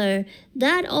mother,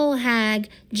 that old hag,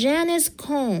 Janice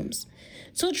Combs,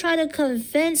 to try to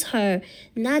convince her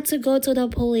not to go to the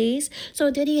police. So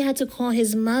Diddy had to call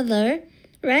his mother,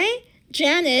 right?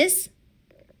 Janice.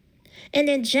 And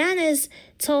then Janice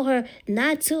told her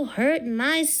not to hurt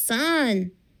my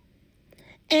son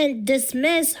and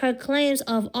dismiss her claims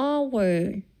of all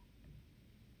word.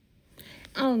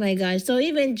 Oh my gosh. So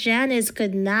even Janice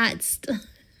could not.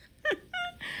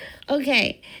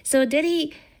 Okay. So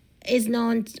Diddy is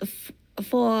known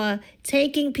for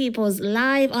taking people's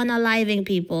unaliving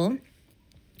people.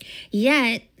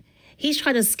 Yet he's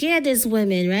trying to scare this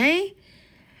woman, right?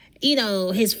 You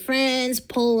know, his friends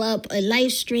pull up a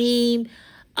live stream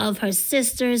of her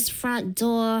sister's front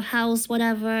door, house,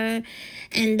 whatever.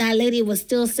 And that lady was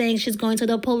still saying she's going to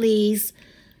the police,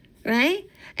 right?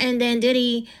 And then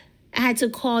Diddy had to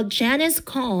call Janice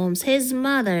Combs, his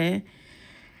mother.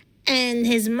 And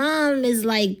his mom is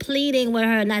like pleading with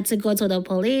her not to go to the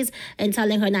police and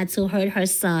telling her not to hurt her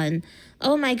son.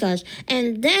 Oh my gosh.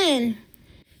 And then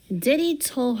Diddy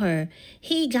told her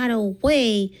he got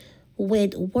away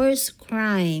with worse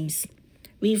crimes,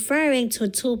 referring to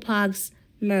Tupac's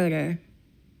murder.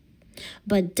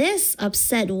 But this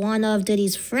upset one of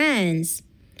Diddy's friends,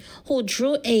 who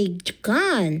drew a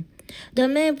gun. The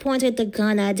man pointed the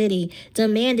gun at Diddy,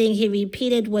 demanding he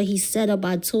repeated what he said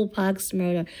about Tupac's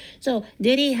murder. So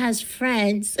Diddy has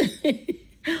friends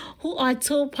who are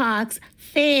Tupac's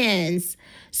fans.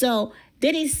 So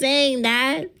Diddy saying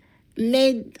that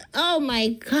made, oh my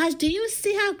gosh, do you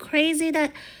see how crazy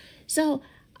that? So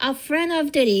a friend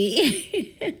of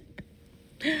Diddy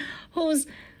who's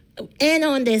in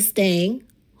on this thing,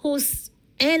 who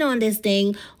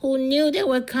knew they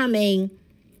were coming,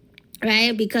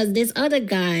 right? Because this other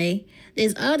guy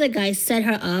set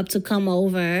her up to come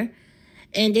over,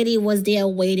 and Diddy was there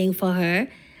waiting for her.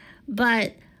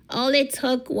 But all it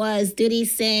took was Diddy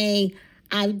saying,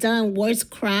 I've done worse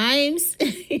crimes,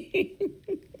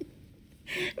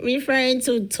 referring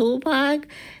to Tupac,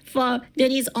 for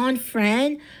Diddy's own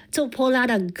friend to pull out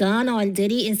a gun on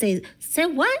Diddy and say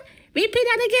what? Repeat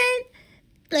that again?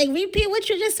 Like, repeat what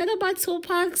you just said about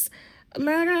Tupac's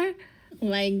murder? Oh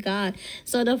my God.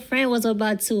 So the friend was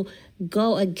about to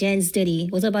go against Diddy,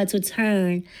 was about to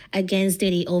turn against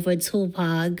Diddy over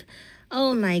Tupac.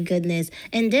 Oh my goodness.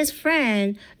 And this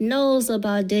friend knows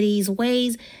about Diddy's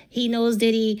ways. He knows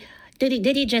Diddy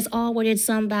just all-worded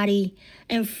somebody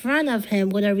in front of him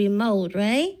with a remote,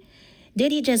 right?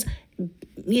 Diddy just,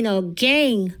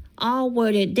 gang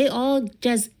all-worded. They all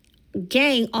just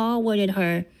gang all-worded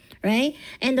her, right?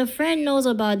 And the friend knows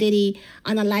about Diddy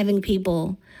unaliving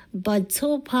people. But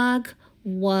Tupac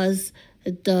was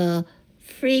the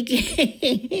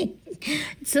freaking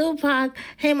Tupac,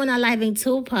 him unaliving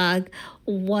Tupac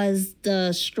was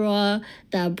the straw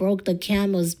that broke the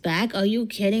camel's back. Are you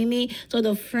kidding me? So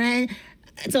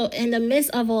in the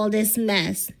midst of all this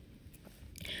mess,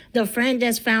 the friend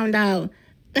just found out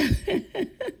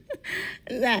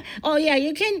that, oh yeah,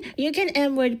 you can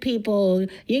N-word people,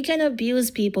 you can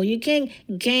abuse people, you can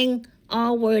gang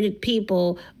all-worded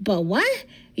people, but what?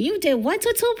 You did what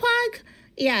to Tupac?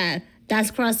 Yeah,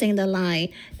 that's crossing the line.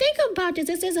 Think about this.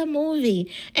 This is a movie.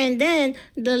 And then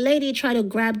the lady tried to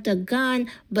grab the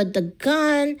gun, but the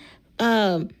gun,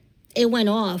 it went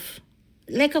off.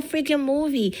 Like a freaking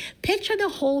movie. Picture the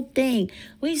whole thing.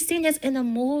 We've seen this in a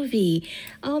movie.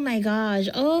 Oh my gosh.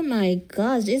 Oh my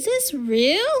gosh. Is this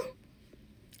real?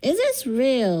 Is this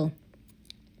real?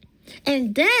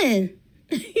 And then,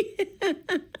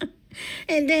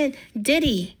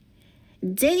 Diddy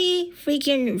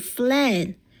freaking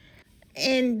fled.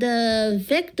 And the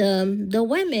victim, the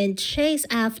women, chased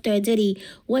after Diddy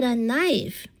with a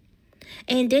knife.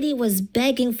 And Diddy was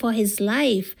begging for his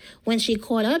life when she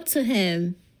caught up to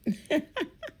him.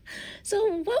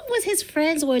 So what was his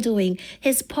friends were doing?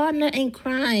 His partner in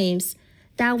crimes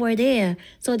that were there.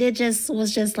 So they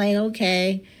was just like,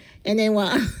 okay. And then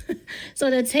what?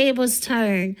 So the tables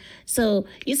turned. So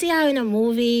you see how in a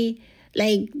movie,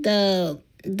 like the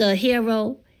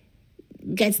hero,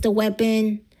 gets the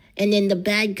weapon, and then the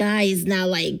bad guy is now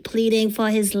like pleading for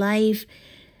his life.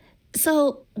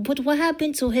 So, but what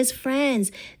happened to his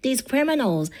friends? These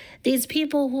criminals, these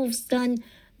people who've done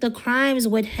the crimes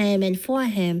with him and for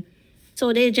him.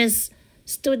 So they just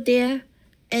stood there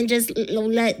and just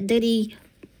let Diddy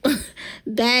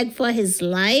beg for his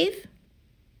life?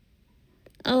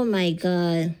 Oh my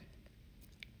God.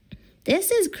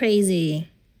 This is crazy.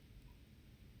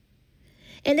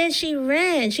 And then she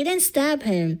ran. She didn't stab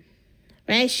him,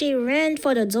 right? She ran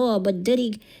for the door, but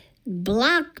Diddy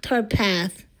blocked her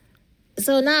path.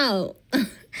 So now,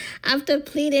 after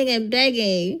pleading and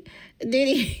begging,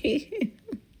 Diddy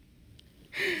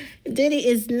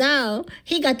is now,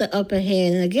 he got the upper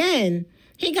hand again.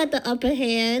 He got the upper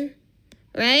hand,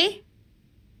 right?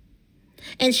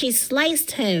 And she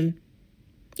sliced him,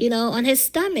 on his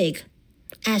stomach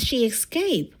as she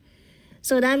escaped.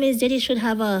 So that means Diddy should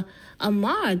have a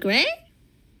mark, right?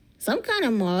 Some kind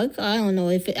of mark. I don't know.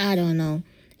 If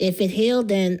it healed,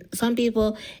 then some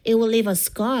people, it will leave a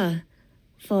scar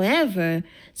forever.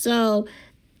 So,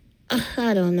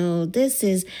 I don't know.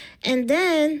 And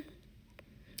then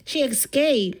she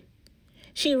escaped.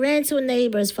 She ran to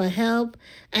neighbors for help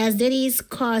as Diddy's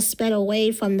car sped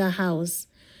away from the house.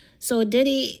 So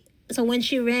when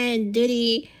she ran,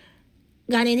 Diddy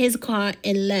got in his car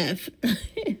and left.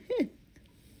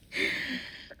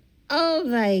 Oh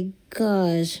my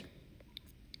gosh.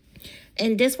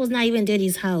 And this was not even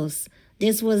Diddy's house.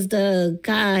 This was the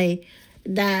guy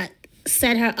that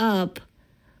set her up,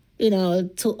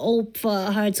 for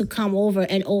her to come over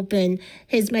and open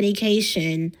his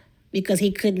medication because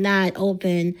he could not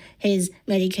open his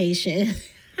medication.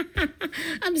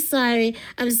 I'm sorry.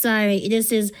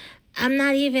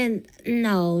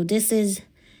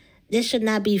 This should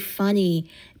not be funny,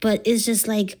 but it's just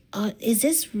like, is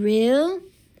this real?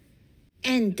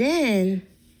 And then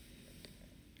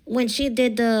when she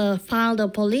filed a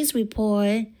police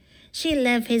report, she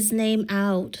left his name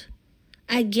out.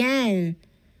 Again,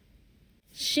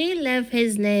 she left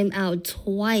his name out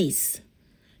twice,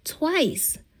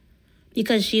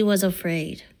 because she was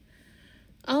afraid.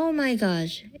 Oh my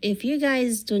gosh, if you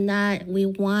guys do not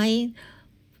rewind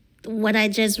what I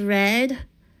just read,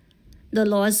 the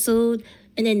lawsuit,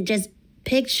 and then just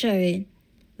picture it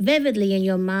vividly in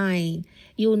your mind,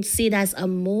 you'll see that's a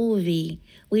movie.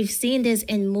 We've seen this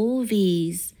in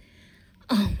movies.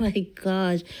 Oh my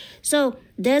gosh. So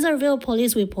there's a real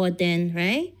police report then,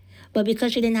 right? But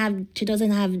because she didn't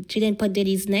put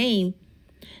Diddy's name.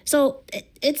 So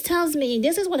it tells me,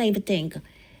 this is what I think.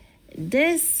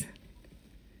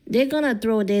 They're gonna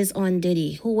throw this on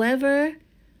Diddy.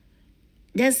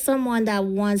 There's someone that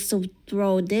wants to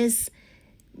throw this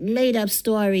made up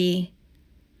story.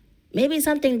 Maybe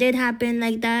something did happen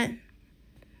like that.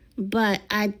 But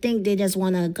I think they just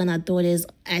gonna throw this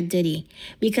at Diddy.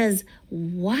 Because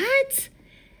what?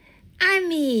 I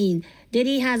mean,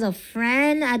 Diddy has a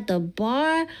friend at the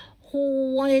bar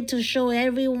who wanted to show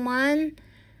everyone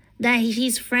that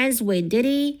he's friends with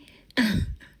Diddy.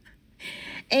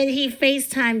 And he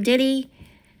FaceTimed Diddy.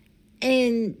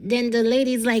 And then the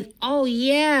lady's like, oh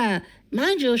yeah.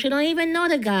 Mind you, she don't even know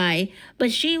the guy.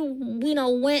 But she,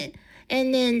 went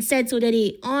and then said to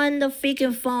Diddy on the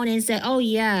freaking phone and said, oh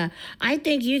yeah, I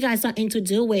think you got something to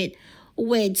do with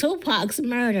Tupac's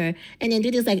murder. And then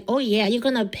Diddy's like, oh yeah, you're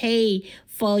gonna pay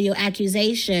for your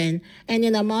accusation. And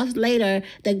then a month later,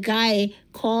 the guy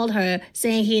called her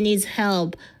saying he needs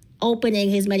help opening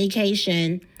his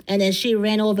medication. And then she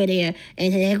ran over there,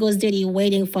 and there goes Diddy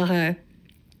waiting for her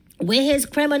with his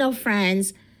criminal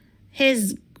friends,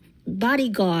 his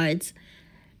bodyguards,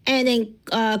 and then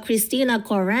Christina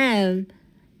Coram,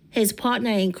 his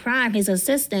partner in crime, his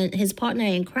assistant, his partner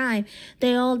in crime,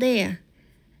 they're all there.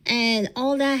 And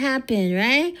all that happened,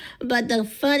 right? But the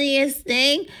funniest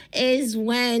thing is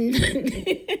when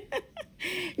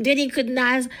Diddy could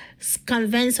not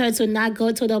convince her to not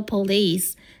go to the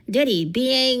police. Diddy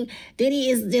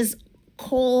is this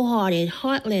cold-hearted,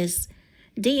 heartless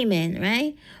demon,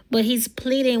 right? But he's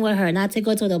pleading with her not to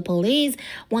go to the police.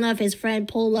 One of his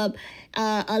friends pulled up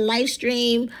a live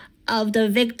stream of the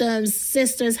victim's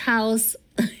sister's house.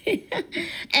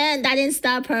 And that didn't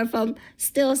stop her from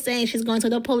still saying she's going to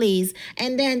the police.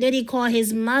 And then Diddy called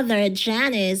his mother,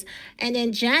 Janice. And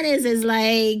then Janice is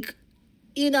like,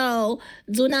 do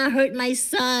not hurt my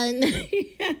son.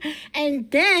 And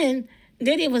then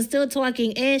Diddy was still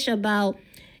talking ish about,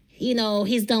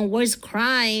 he's done worse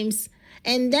crimes.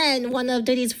 And then one of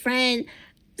Diddy's friends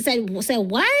said,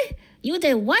 what? You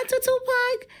did what to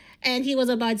Tupac? And he was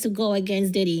about to go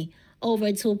against Diddy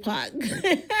over Tupac.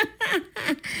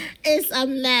 It's a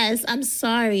mess. I'm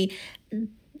sorry.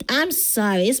 I'm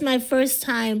sorry. It's my first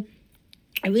time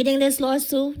reading this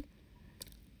lawsuit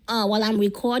while I'm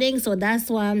recording, so that's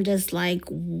why I'm just like,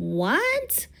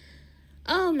 what?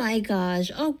 Oh my gosh.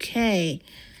 Okay.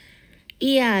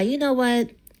 Yeah, you know what?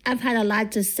 I've had a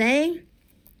lot to say,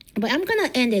 but I'm going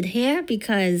to end it here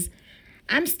because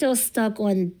I'm still stuck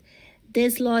on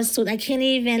this lawsuit. I can't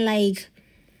even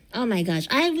oh my gosh.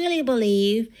 I really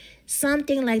believe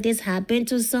something like this happened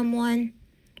to someone,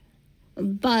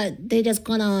 but they just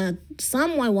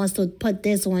someone wants to put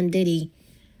this on Diddy,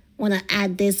 want to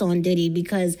add this on Diddy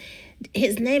because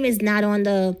his name is not on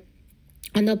the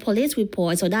police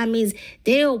report. So that means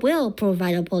they will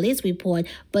provide a police report,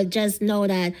 but just know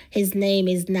that his name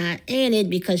is not in it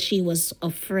because she was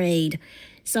afraid.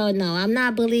 So no, I'm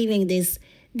not believing this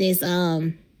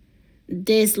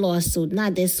lawsuit,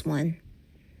 not this one.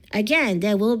 Again,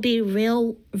 there will be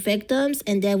real victims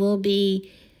and there will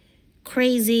be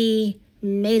crazy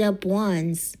made up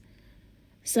ones.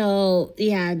 So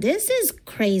yeah, this is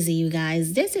crazy, you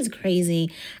guys. This is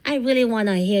crazy. I really want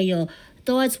to hear your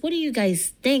thoughts. What do you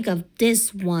guys think of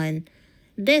this one?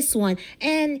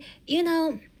 And you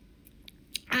know,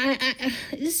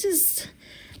 this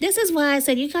is why I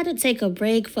said you got to take a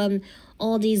break from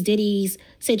all these Diddy's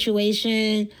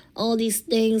situation, all these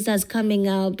things that's coming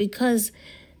out, because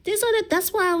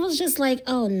that's why I was just like,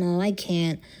 oh no, I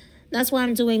can't. That's why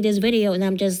I'm doing this video, and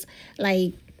I'm just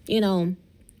like,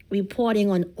 reporting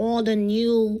on all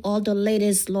the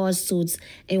latest lawsuits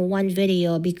in one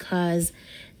video, because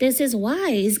this is why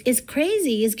it's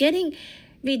crazy. It's getting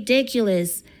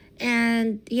ridiculous.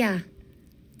 And yeah,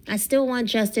 I still want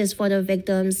justice for the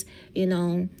victims,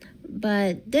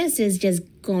 but this is just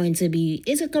going to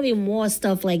be more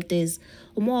stuff like this,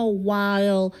 more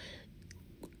wild,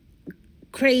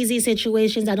 crazy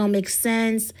situations that don't make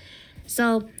sense.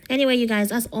 So anyway, you guys,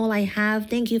 that's all I have.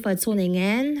 Thank you for tuning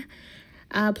in.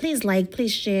 Please like,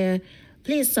 please share,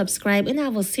 please subscribe, and I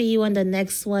will see you on the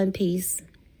next one. Peace.